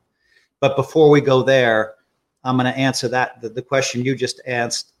that one. But before we go there, I'm going to answer the question you just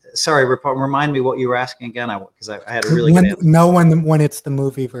asked. Sorry, remind me what you were asking again, because I had a really good answer. No, when it's the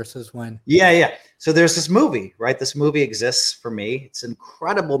movie versus when. Yeah. So there's this movie, right? This movie exists for me. It's an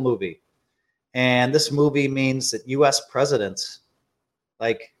incredible movie. And this movie means that U.S. presidents,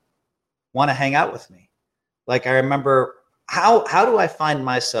 like, want to hang out with me. Like, I remember, how do I find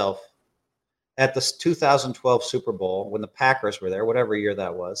myself at this 2012 Super Bowl when the Packers were there, whatever year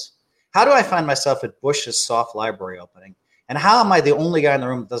that was? How do I find myself at Bush's Soft Library opening? And how am I the only guy in the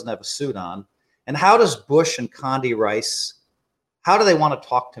room that doesn't have a suit on? And how does Bush and Condi Rice, how do they want to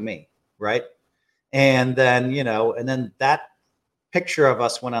talk to me, right? And then, and then that picture of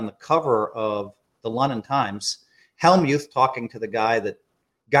us went on the cover of the London Times. Helmuth talking to the guy that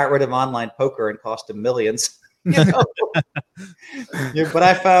got rid of online poker and cost him millions. But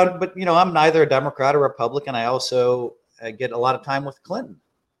I'm neither a Democrat or Republican. I also get a lot of time with Clinton.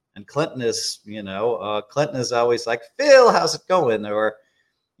 And Clinton is, Clinton is always like, Phil, how's it going? Or,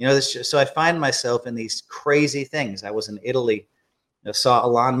 so I find myself in these crazy things. I was in Italy, saw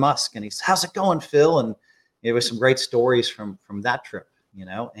Elon Musk, and he's, how's it going, Phil? And there was some great stories from that trip,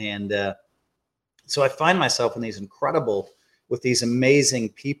 and so I find myself in these with these amazing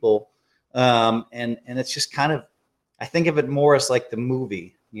people. And it's just kind of, I think of it more as like the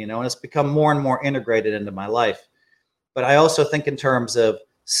movie, and it's become more and more integrated into my life. But I also think in terms of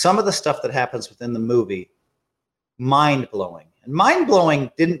some of the stuff that happens within the movie, mind-blowing. And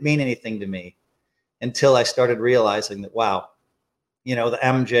mind-blowing didn't mean anything to me until I started realizing that, wow, the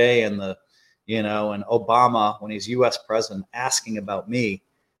MJ and and Obama, when he's U.S. president, asking about me,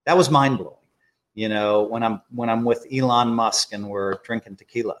 that was mind-blowing. When I'm with Elon Musk and we're drinking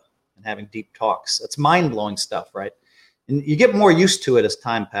tequila and having deep talks, it's mind-blowing stuff, right? And you get more used to it as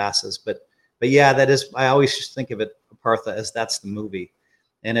time passes. But yeah, that is, I always just think of it, Partha, as that's the movie.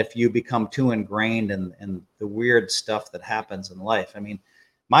 And if you become too ingrained in the weird stuff that happens in life, I mean,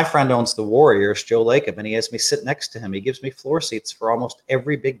 my friend owns the Warriors, Joe Lacob, and he has me sit next to him. He gives me floor seats for almost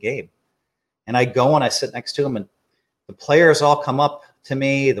every big game. And I go and I sit next to him, and the players all come up to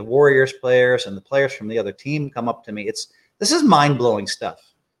me, the Warriors players and the players from the other team come up to me. This is mind-blowing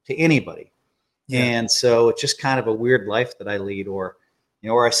stuff to anybody. Yeah. And so it's just kind of a weird life that I lead, or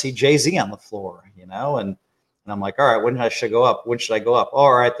I see Jay-Z on the floor, and I'm like, all right, when should I go up? When should I go up? Oh,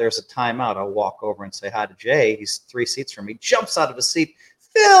 all right, there's a timeout. I'll walk over and say hi to Jay. He's 3 seats from me, jumps out of his seat.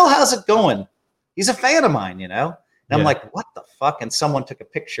 Phil, how's it going? He's a fan of mine, And I'm like, what the fuck? And someone took a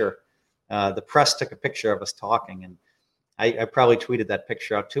picture. The press took a picture of us talking, and I probably tweeted that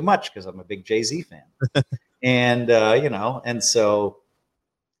picture out too much because I'm a big Jay-Z fan. And, and so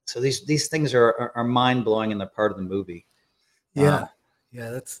these things are mind-blowing, and they're part of the movie. Yeah. Yeah,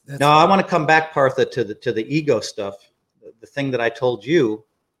 that's now I want to come back, Partha, to the ego stuff, the thing that I told you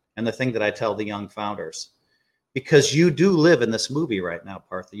and the thing that I tell the young founders, because you do live in this movie right now,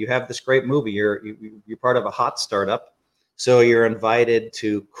 Partha. You have this great movie. You're part of a hot startup. So you're invited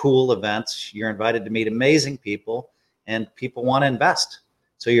to cool events. You're invited to meet amazing people, and people want to invest.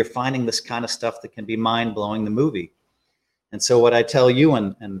 So you're finding this kind of stuff that can be mind-blowing, the movie. And so what I tell you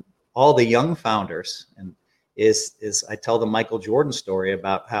and all the young founders is I tell the Michael Jordan story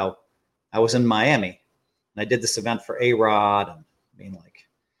about how I was in Miami and I did this event for A-Rod,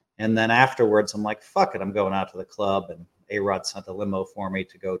 and then afterwards I'm like, fuck it, I'm going out to the club, and A-Rod sent a limo for me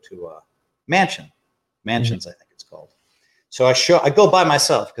to go to a Mansions, mm-hmm. I think it's called. So I go by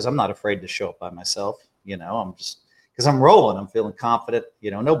myself because I'm not afraid to show up by myself. I'm just, because I'm rolling, I'm feeling confident.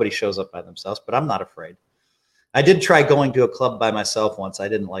 Nobody shows up by themselves, but I'm not afraid. I did try going to a club by myself once. I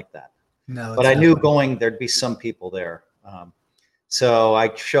didn't like that. No, but I knew there'd be some people there. So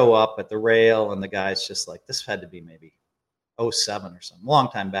I show up at the rail, and the guy's just like, this had to be maybe 2007 or something, long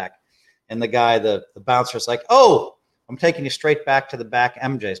time back. And the guy, the bouncer's like, oh, I'm taking you straight back to the back.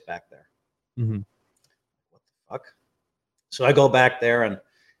 MJ's back there. Mm-hmm. What the fuck? So I go back there,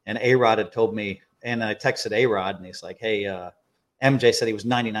 and A-Rod had told me, and I texted A-Rod, and he's like, hey, MJ said he was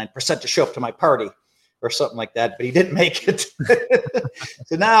 99% to show up to my party, or something like that, but he didn't make it.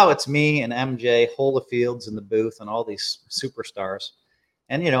 So now it's me and MJ, Holofield's in the booth, and all these superstars.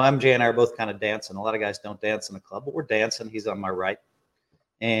 And, MJ and I are both kind of dancing. A lot of guys don't dance in the club, but we're dancing. He's on my right.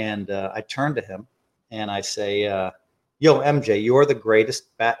 And I turn to him and I say, yo, MJ, you're the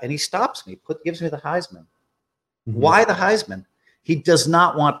greatest bat. And he stops me, gives me the Heisman. Why the Heisman? He does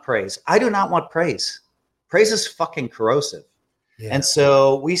not want praise. I do not want praise. Praise is fucking corrosive. Yeah. And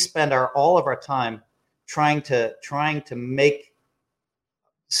so we spend all of our time trying to make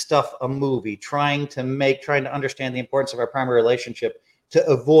stuff a movie, trying to understand the importance of our primary relationship to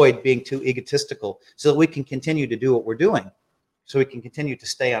avoid being too egotistical so that we can continue to do what we're doing. So we can continue to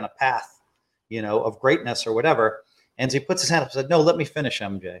stay on a path, of greatness or whatever. And so he puts his hand up and said, "No, let me finish,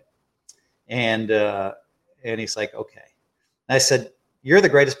 MJ." And he's like, "Okay." And I said, "You're the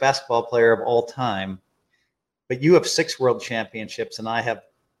greatest basketball player of all time, but you have 6 world championships and I have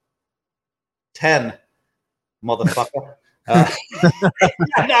 10, motherfucker."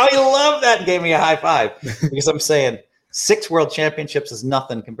 Now he loved that and gave me a high five because I'm saying 6 world championships is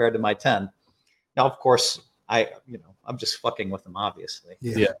nothing compared to my 10. Now, of course, I'm just fucking with him, obviously.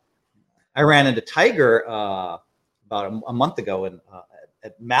 Yeah. I ran into Tiger about a month ago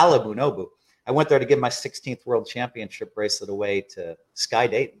at Malibu, Nobu. I went there to give my 16th world championship bracelet away to Sky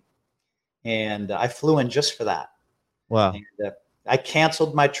Dayton. And I flew in just for that. Wow. And, I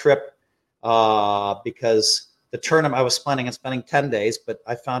canceled my trip because the tournament, I was planning on spending 10 days, but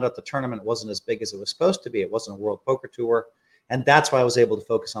I found out the tournament wasn't as big as it was supposed to be. It wasn't a World Poker Tour. And that's why I was able to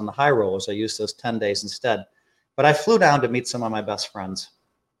focus on the high rollers. I used those 10 days instead. But I flew down to meet some of my best friends.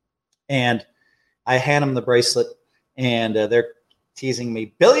 And I hand them the bracelet, and they're teasing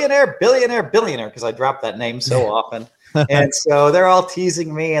me, billionaire, billionaire, billionaire, because I drop that name so often. And so they're all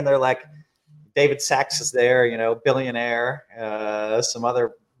teasing me, and they're like, David Sachs is there, billionaire. Some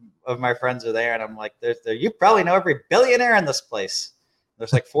other of my friends are there, and I'm like, you probably know every billionaire in this place.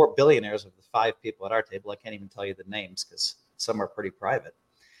 There's like 4 billionaires of the 5 people at our table. I can't even tell you the names because some are pretty private.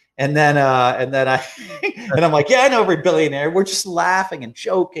 And then I'm like, yeah, I know every billionaire. We're just laughing and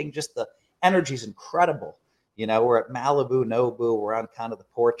joking. Just the energy's incredible. We're at Malibu, Nobu. We're on kind of the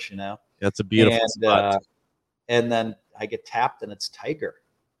porch. That's a beautiful spot. And then I get tapped, and it's Tiger.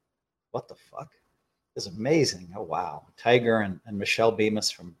 What the fuck? It's amazing. Oh wow, Tiger and Michelle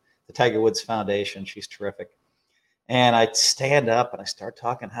Bemis from the Tiger Woods Foundation. She's terrific. And I stand up and I start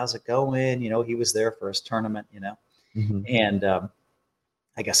talking. How's it going? He was there for his tournament. And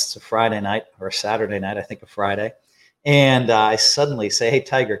I guess it's a Friday night or a Saturday night, I think a Friday. And I suddenly say, "Hey,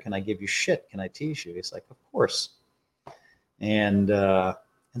 Tiger, can I give you shit? Can I tease you?" He's like, "Of course." And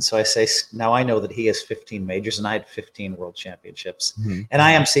so I say, now I know that he has 15 majors and I had 15 world championships. And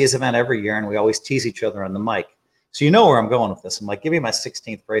I MC his event every year, and we always tease each other on the mic. So you know where I'm going with this. I'm like, "Give me my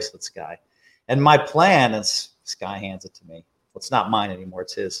 16th bracelet, Sky." And my plan is, Sky hands it to me. Well, it's not mine anymore.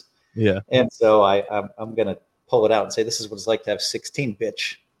 It's his. Yeah. And so I'm going to pull it out and say, "This is what it's like to have 16,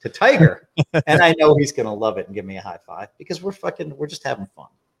 bitch," to Tiger. And I know he's going to love it and give me a high five because we're just having fun.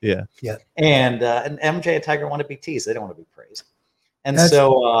 Yeah. Yeah. And MJ and Tiger want to be teased. They don't want to be praised. And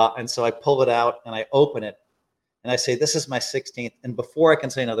so I pull it out and I open it and I say, "This is my 16th. And before I can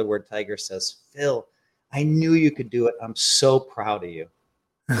say another word, Tiger says, "Phil, I knew you could do it. I'm so proud of you."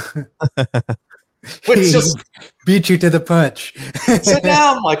 Which just beat you to the punch. So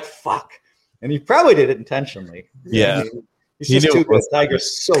now I'm like, fuck. And he probably did it intentionally. Yeah. He's just too good.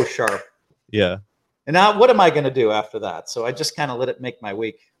 Tiger's so sharp. Yeah. And now what am I going to do after that? So I just kind of let it make my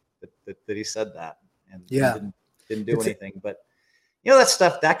week that he said that. And didn't do anything. But, that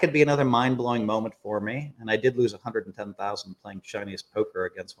stuff, that could be another mind-blowing moment for me. And I did lose $110,000 playing Chinese poker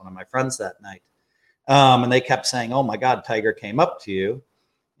against one of my friends that night. And they kept saying, "Oh, my God, Tiger came up to you."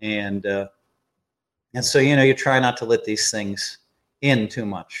 And so, you try not to let these things in too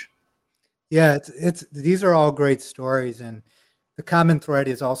much. Yeah, these are all great stories. And the common thread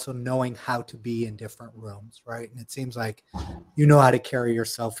is also knowing how to be in different rooms, right? And it seems like you know how to carry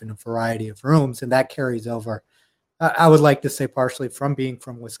yourself in a variety of rooms, and that carries over. I would like to say partially from being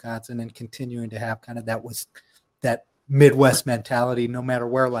from Wisconsin and continuing to have kind of that Midwest mentality, no matter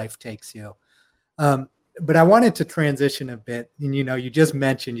where life takes you. But I wanted to transition a bit. And, you just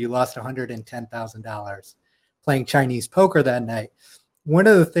mentioned you lost $110,000 playing Chinese poker that night. One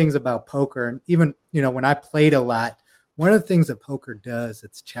of the things about poker, and even, when I played a lot, one of the things that poker does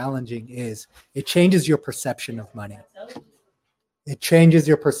that's challenging is it changes your perception of money. It changes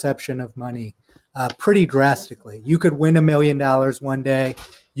your perception of money pretty drastically. You could win $1 million one day.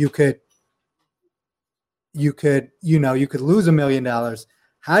 You could lose $1 million.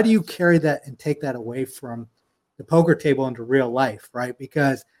 How do you carry that and take that away from the poker table into real life, right?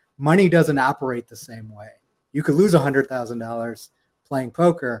 Because money doesn't operate the same way. You could lose $100,000 playing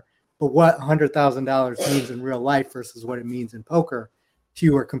poker, but what $100,000 means in real life versus what it means in poker to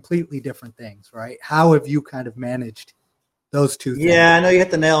you are completely different things, right? How have you kind of managed those two things? Yeah, I know you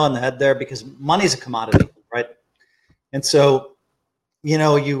hit the nail on the head there because money's a commodity, right? And so, you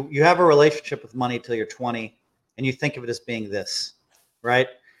have a relationship with money till you're 20. and you think of it as being this, right?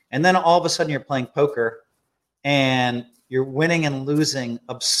 And then all of a sudden you're playing poker and you're winning and losing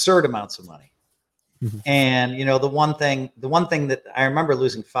absurd amounts of money. Mm-hmm. And the one thing that I remember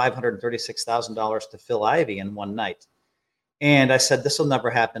losing $536,000 to Phil Ivey in one night. And I said, this will never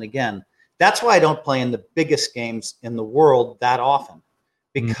happen again. That's why I don't play in the biggest games in the world that often,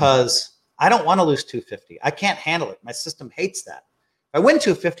 because I don't want to lose 250. I can't handle it. My system hates that. If I win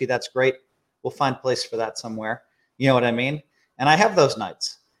 250, that's great. We'll find a place for that somewhere. You know what I mean? And I have those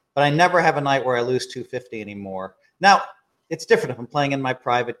nights, but I never have a night where I lose 250 anymore. Now, it's different if I'm playing in my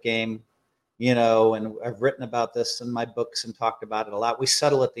private game, and I've written about this in my books and talked about it a lot. We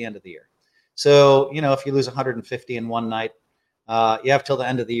settle at the end of the year. So, if you lose 150 in one night, you have till the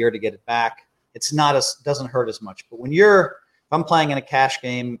end of the year to get it back. Doesn't hurt as much. But if I'm playing in a cash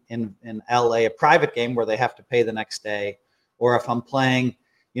game in LA, a private game where they have to pay the next day, or if I'm playing,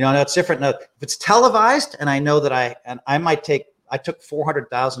 it's different. Now, if it's televised and I know that I took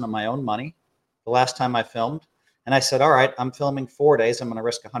 400,000 of my own money the last time I filmed. And I said, all right, I'm filming 4 days. I'm going to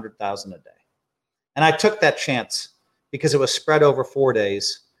risk 100,000 a day. And I took that chance because it was spread over 4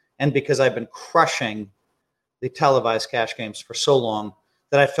 days. And because I've been crushing the televised cash games for so long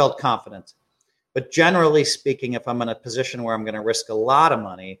that I felt confident. But generally speaking, if I'm in a position where I'm going to risk a lot of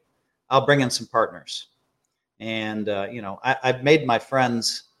money, I'll bring in some partners. And, I've made my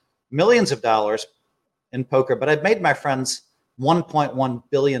friends millions of dollars in poker, but I've made my friends $1.1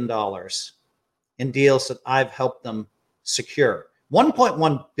 billion in deals that I've helped them secure.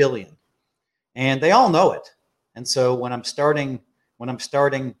 1.1 billion. And they all know it. And so when I'm starting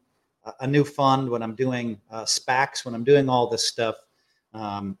a new fund, when I'm doing SPACs, when I'm doing all this stuff,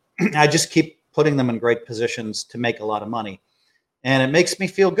 I just keep putting them in great positions to make a lot of money. And it makes me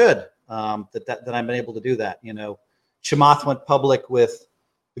feel good that I've been able to do that. Chamath went public with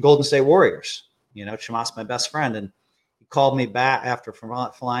the Golden State Warriors. Chamath's my best friend. And he called me back after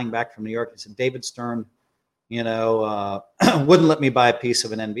flying back from New York. He said, David Stern, wouldn't let me buy a piece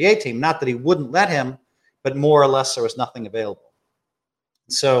of an NBA team. Not that he wouldn't let him, but more or less there was nothing available.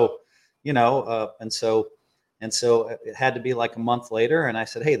 So, and so it had to be like a month later. And I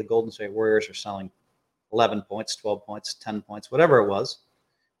said, hey, the Golden State Warriors are selling 11 points, 12 points, 10 points, whatever it was.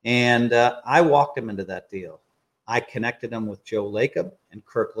 And I walked him into that deal. I connected him with Joe Lacob and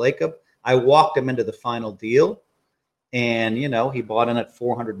Kirk Lacob. I walked him into the final deal. And, he bought in at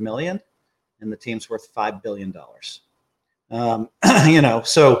 $400 million and the team's worth $5 billion.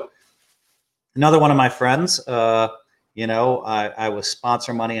 So another one of my friends, I was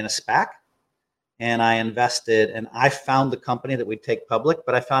sponsor money in a SPAC and I invested and I found the company that we'd take public,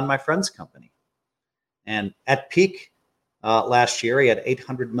 but I found my friend's company. And at peak last year, he had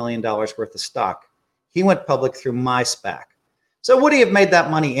 $800 million worth of stock. He went public through my SPAC. So would he have made that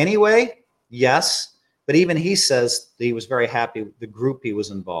money anyway? Yes. But even he says that he was very happy with the group he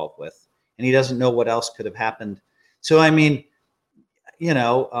was involved with. And he doesn't know what else could have happened. So, I mean,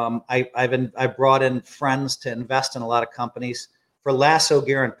 I brought in friends to invest in a lot of companies. For Lasso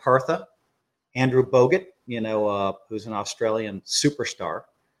Gear and Partha, Andrew Bogut, who's an Australian superstar,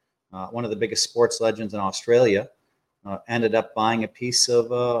 one of the biggest sports legends in Australia, ended up buying a piece of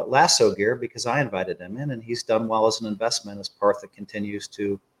Lasso Gear because I invited him in, and he's done well as an investment as Partha continues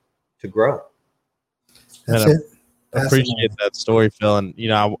to grow. That's it. I appreciate that story, Phil. And,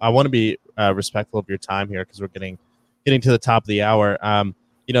 I want to be respectful of your time here because we're getting to the top of the hour.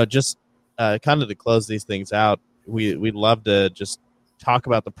 Just kind of to close these things out, we'd love to just talk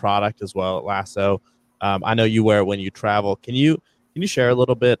about the product as well at Lasso. I know you wear it when you travel. Can you share a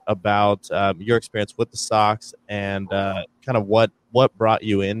little bit about your experience with the socks and kind of what brought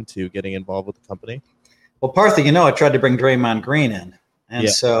you into getting involved with the company? Well, Partha, I tried to bring Draymond Green in. And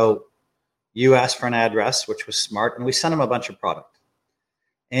so you asked for an address, which was smart, and we sent him a bunch of product.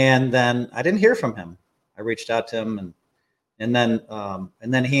 And then I didn't hear from him. I reached out to him, and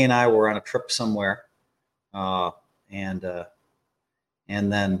then he and I were on a trip somewhere, and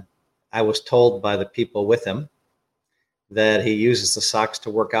then I was told by the people with him that he uses the socks to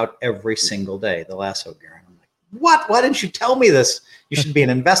work out every single day, the Lasso Gear. And I'm like, what? Why didn't you tell me this? You should be an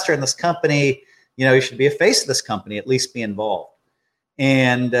investor in this company. You should be a face of this company, at least be involved.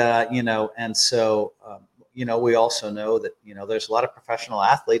 And, so we also know that, there's a lot of professional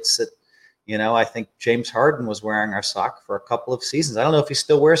athletes that, I think James Harden was wearing our sock for a couple of seasons. I don't know if he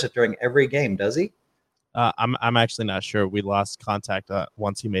still wears it during every game. Does he? I'm actually not sure. We lost contact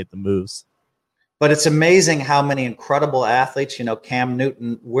once he made the moves. But it's amazing how many incredible athletes, Cam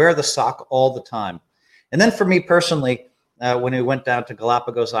Newton, wear the sock all the time. And then for me personally, when we went down to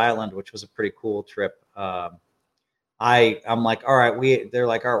Galapagos Island, which was a pretty cool trip, I'm like, all right, they're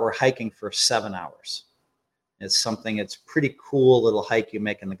like, all right, we're hiking for 7 hours. It's something, it's pretty cool little hike you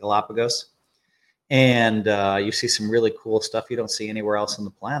make in the Galapagos. And you see some really cool stuff you don't see anywhere else on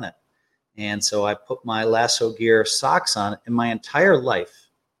the planet. And so I put my lasso gear socks on in my entire life.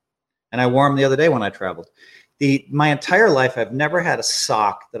 And I wore them the other day when I traveled. My entire life, I've never had a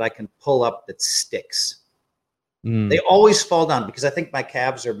sock that I can pull up that sticks. They always fall down because I think my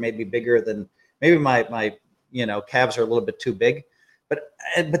calves are maybe bigger than, maybe my calves are a little bit too big.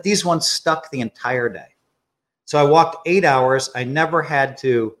 But these ones stuck the entire day. So I walked 8 hours. I never had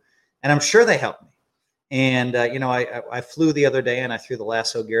to, and I'm sure they helped me. And, I flew the other day and I threw the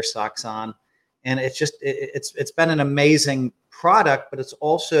lasso gear socks on, and it's been an amazing product, but it's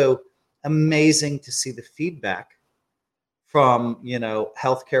also amazing to see the feedback from,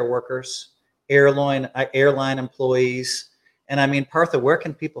 healthcare workers, airline employees. And I mean, Partha, where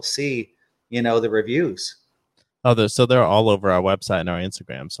can people see, the reviews? Oh, so they're all over our website and our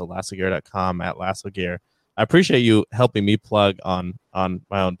Instagram. So lassogear.com @lassogear. I appreciate you helping me plug on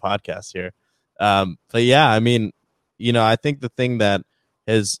my own podcast here. But yeah, I mean, I think the thing that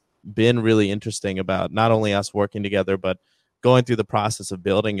has been really interesting about not only us working together, but going through the process of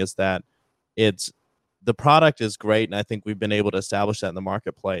building is that the product is great. And I think we've been able to establish that in the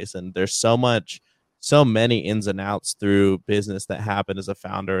marketplace. And there's so many ins and outs through business that happen as a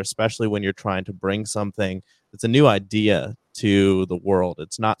founder, especially when you're trying to bring something that's a new idea to the world.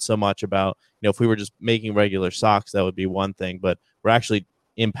 It's not so much about, if we were just making regular socks, that would be one thing, but we're actually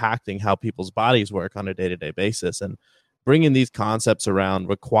impacting how people's bodies work on a day-to-day basis. And bringing these concepts around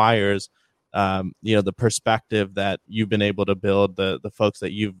requires, the perspective that you've been able to build, the folks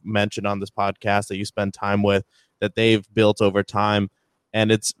that you've mentioned on this podcast that you spend time with, that they've built over time.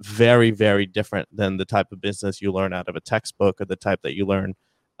 And it's very, very different than the type of business you learn out of a textbook or the type that you learn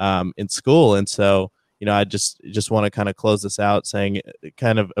in school. And so, I just want to kind of close this out saying,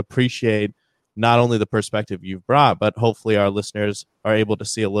 kind of appreciate not only the perspective you've brought, but hopefully our listeners are able to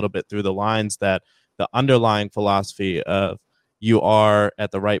see a little bit through the lines that the underlying philosophy of you are at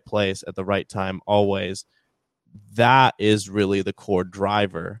the right place at the right time always, that is really the core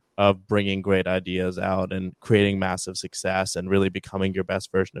driver of bringing great ideas out and creating massive success and really becoming your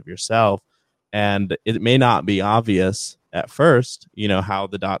best version of yourself. And it may not be obvious at first, how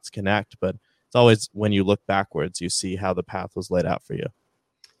the dots connect, but it's always when you look backwards, you see how the path was laid out for you.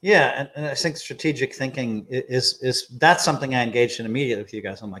 Yeah, and I think strategic thinking is that's something I engaged in immediately with you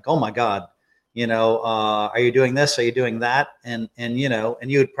guys. I'm like, oh my God, are you doing this? Are you doing that? And you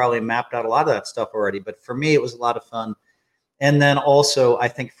had probably mapped out a lot of that stuff already. But for me, it was a lot of fun. And then also, I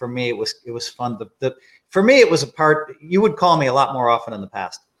think for me, it was fun. For me, it was a part. You would call me a lot more often in the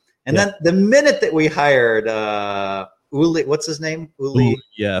past. And then the minute that we hired Uli, what's his name? Uli.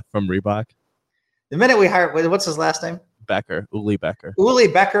 Yeah, from Reebok. The minute we hired, what's his last name? Uli Becker. Uli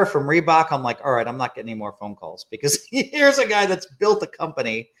Becker from Reebok. I'm like, all right, I'm not getting any more phone calls because here's a guy that's built a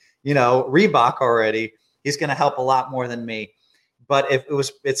company, Reebok already. He's going to help a lot more than me. But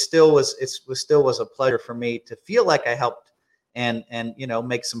it still was a pleasure for me to feel like I helped and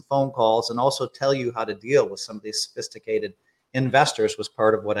make some phone calls and also tell you how to deal with some of these sophisticated investors was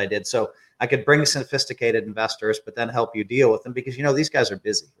part of what I did. So I could bring sophisticated investors, but then help you deal with them because these guys are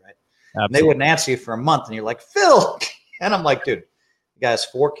busy, right? And they wouldn't answer you for a month, and you're like, Phil. And I'm like, dude, the guy has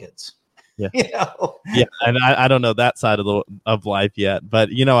 4 kids. Yeah. Yeah. And I don't know that side of life yet, but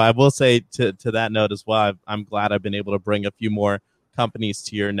I will say to that note as well, I'm glad I've been able to bring a few more companies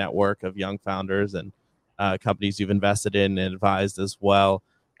to your network of young founders and companies you've invested in and advised as well.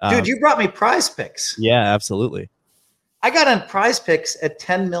 Dude, you brought me Prize Picks. Yeah, absolutely. I got on Prize Picks at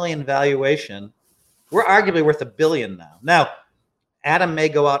 10 million valuation. We're arguably worth $1 billion now. Now, Adam may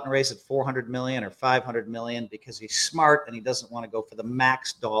go out and raise it 400 million or 500 million because he's smart and he doesn't want to go for the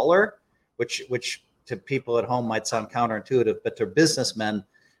max dollar, which to people at home might sound counterintuitive, but to businessmen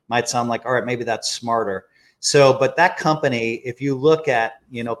might sound like, all right, maybe that's smarter. So, but that company, if you look at,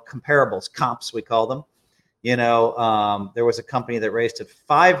 comparables, comps, we call them, there was a company that raised at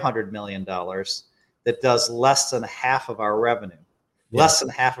 $500 million that does less than half of our revenue, less than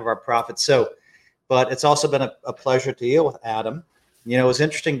half of our profits. So, but it's also been a pleasure to deal with Adam. It was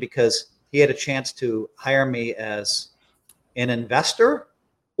interesting because he had a chance to hire me as an investor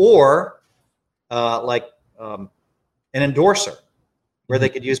or an endorser where they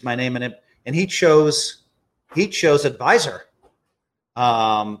could use my name in it. And he chose advisor.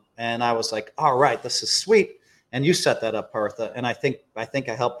 And I was like, all right, this is sweet. And you set that up, Partha. And I think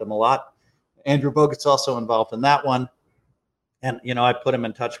I helped him a lot. Andrew Bogut's also involved in that one. And, I put him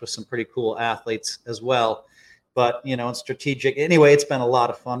in touch with some pretty cool athletes as well. But, in strategic, anyway, it's been a lot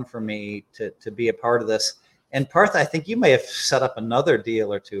of fun for me to be a part of this. And Partha, I think you may have set up another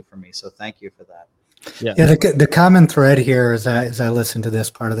deal or two for me. So thank you for that. Yeah, the common thread here as I listen to this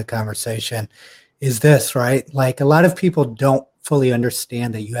part of the conversation is this, right? Like a lot of people don't fully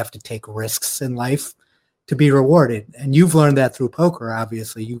understand that you have to take risks in life to be rewarded. And you've learned that through poker,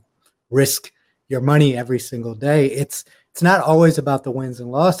 obviously. You risk your money every single day. It's not always about the wins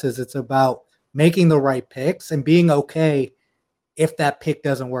and losses. It's about making the right picks and being okay if that pick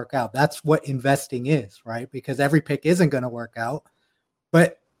doesn't work out. That's what investing is, right? Because every pick isn't going to work out.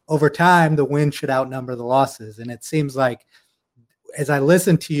 But over time, the wins should outnumber the losses. And it seems like as I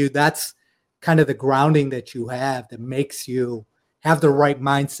listen to you, that's kind of the grounding that you have that makes you have the right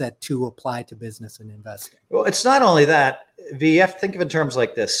mindset to apply to business and investing. Well, it's not only that. V, you have to think of it in terms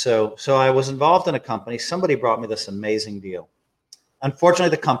like this. So I was involved in a company. Somebody brought me this amazing deal.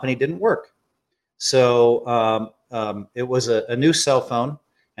 Unfortunately, the company didn't work. So it was a new cell phone,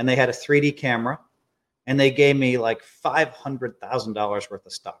 and they had a 3D camera, and they gave me like $500,000 worth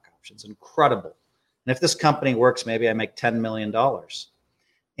of stock options. Incredible. And if this company works, maybe I make $10 million.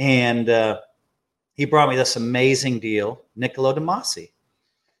 And he brought me this amazing deal, Niccolo De Masi.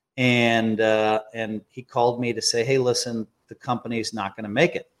 And he called me to say, hey, listen, the company's not going to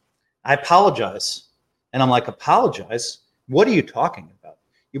make it. I apologize. And I'm like, apologize? What are you talking about?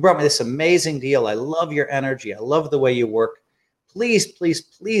 You brought me this amazing deal. I love your energy. I love the way you work. Please, please,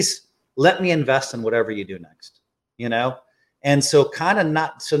 please let me invest in whatever you do next, you know? And so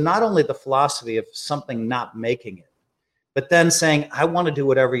not only the philosophy of something not making it, but then saying, I want to do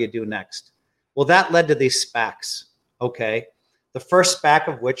whatever you do next. Well, that led to these SPACs, okay? The first SPAC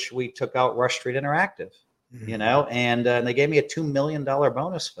of which we took out Rush Street Interactive, you know, and they gave me a $2 million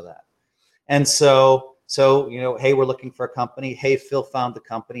bonus for that. And so, you know, hey, we're looking for a company. Hey, Phil found the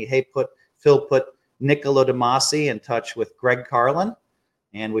company. Hey, Phil put Niccolo De Masi in touch with Greg Carlin,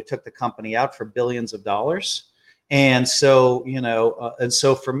 and we took the company out for billions of dollars. And so, you know, and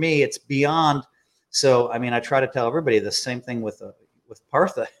so for me, it's beyond. So, I mean, I try to tell everybody the same thing with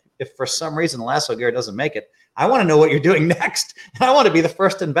Partha. If for some reason Lasso Gear doesn't make it, I want to know what you're doing next. And I want to be the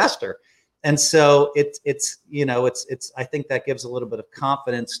first investor. And so it's you know, it's I think that gives a little bit of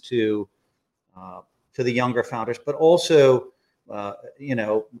confidence to the younger founders, but also, you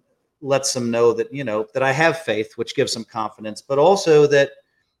know, lets them know that, you know, that I have faith, which gives them confidence, but also that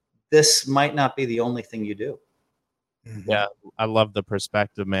this might not be the only thing you do. Yeah, I love the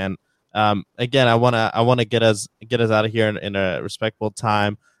perspective, man. Again, I want to get us out of here in a respectful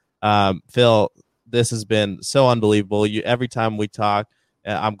time. Phil, this has been so unbelievable. Every time we talk,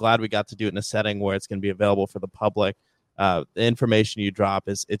 I'm glad we got to do it in a setting where it's going to be available for the public. The information you drop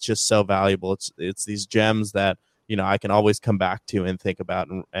it's just so valuable. It's these gems that, you know, I can always come back to and think about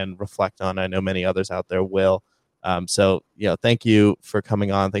and reflect on. I know many others out there will. So, you know, thank you for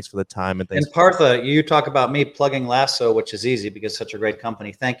coming on. Thanks for the time. And Partha, you talk about me plugging Lasso, which is easy because it's such a great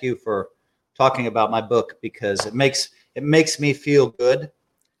company. Thank you for talking about my book, because it makes me feel good.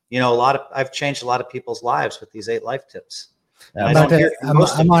 You know, I've changed a lot of people's lives with these 8 life tips. I'm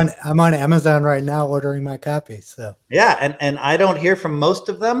on Amazon right now ordering my copy. So yeah, and I don't hear from most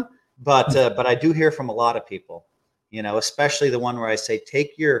of them, but I do hear from a lot of people. You know, especially the one where I say,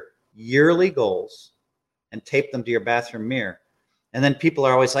 take your yearly goals and tape them to your bathroom mirror. And then people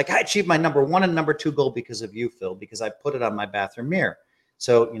are always like, I achieved my number 1 and number 2 goal because of you, Phil, because I put it on my bathroom mirror.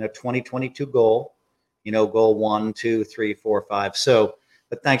 So, you know, 2022 goal, you know, goal 1, 2, 3, 4, 5. So,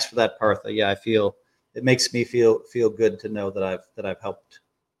 but thanks for that, Partha. Yeah, I feel it makes me feel good to know that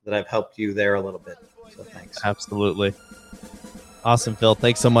I've helped you there a little bit. So thanks. Absolutely. Awesome, Phil.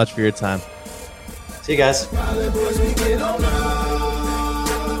 Thanks so much for your time. See you guys.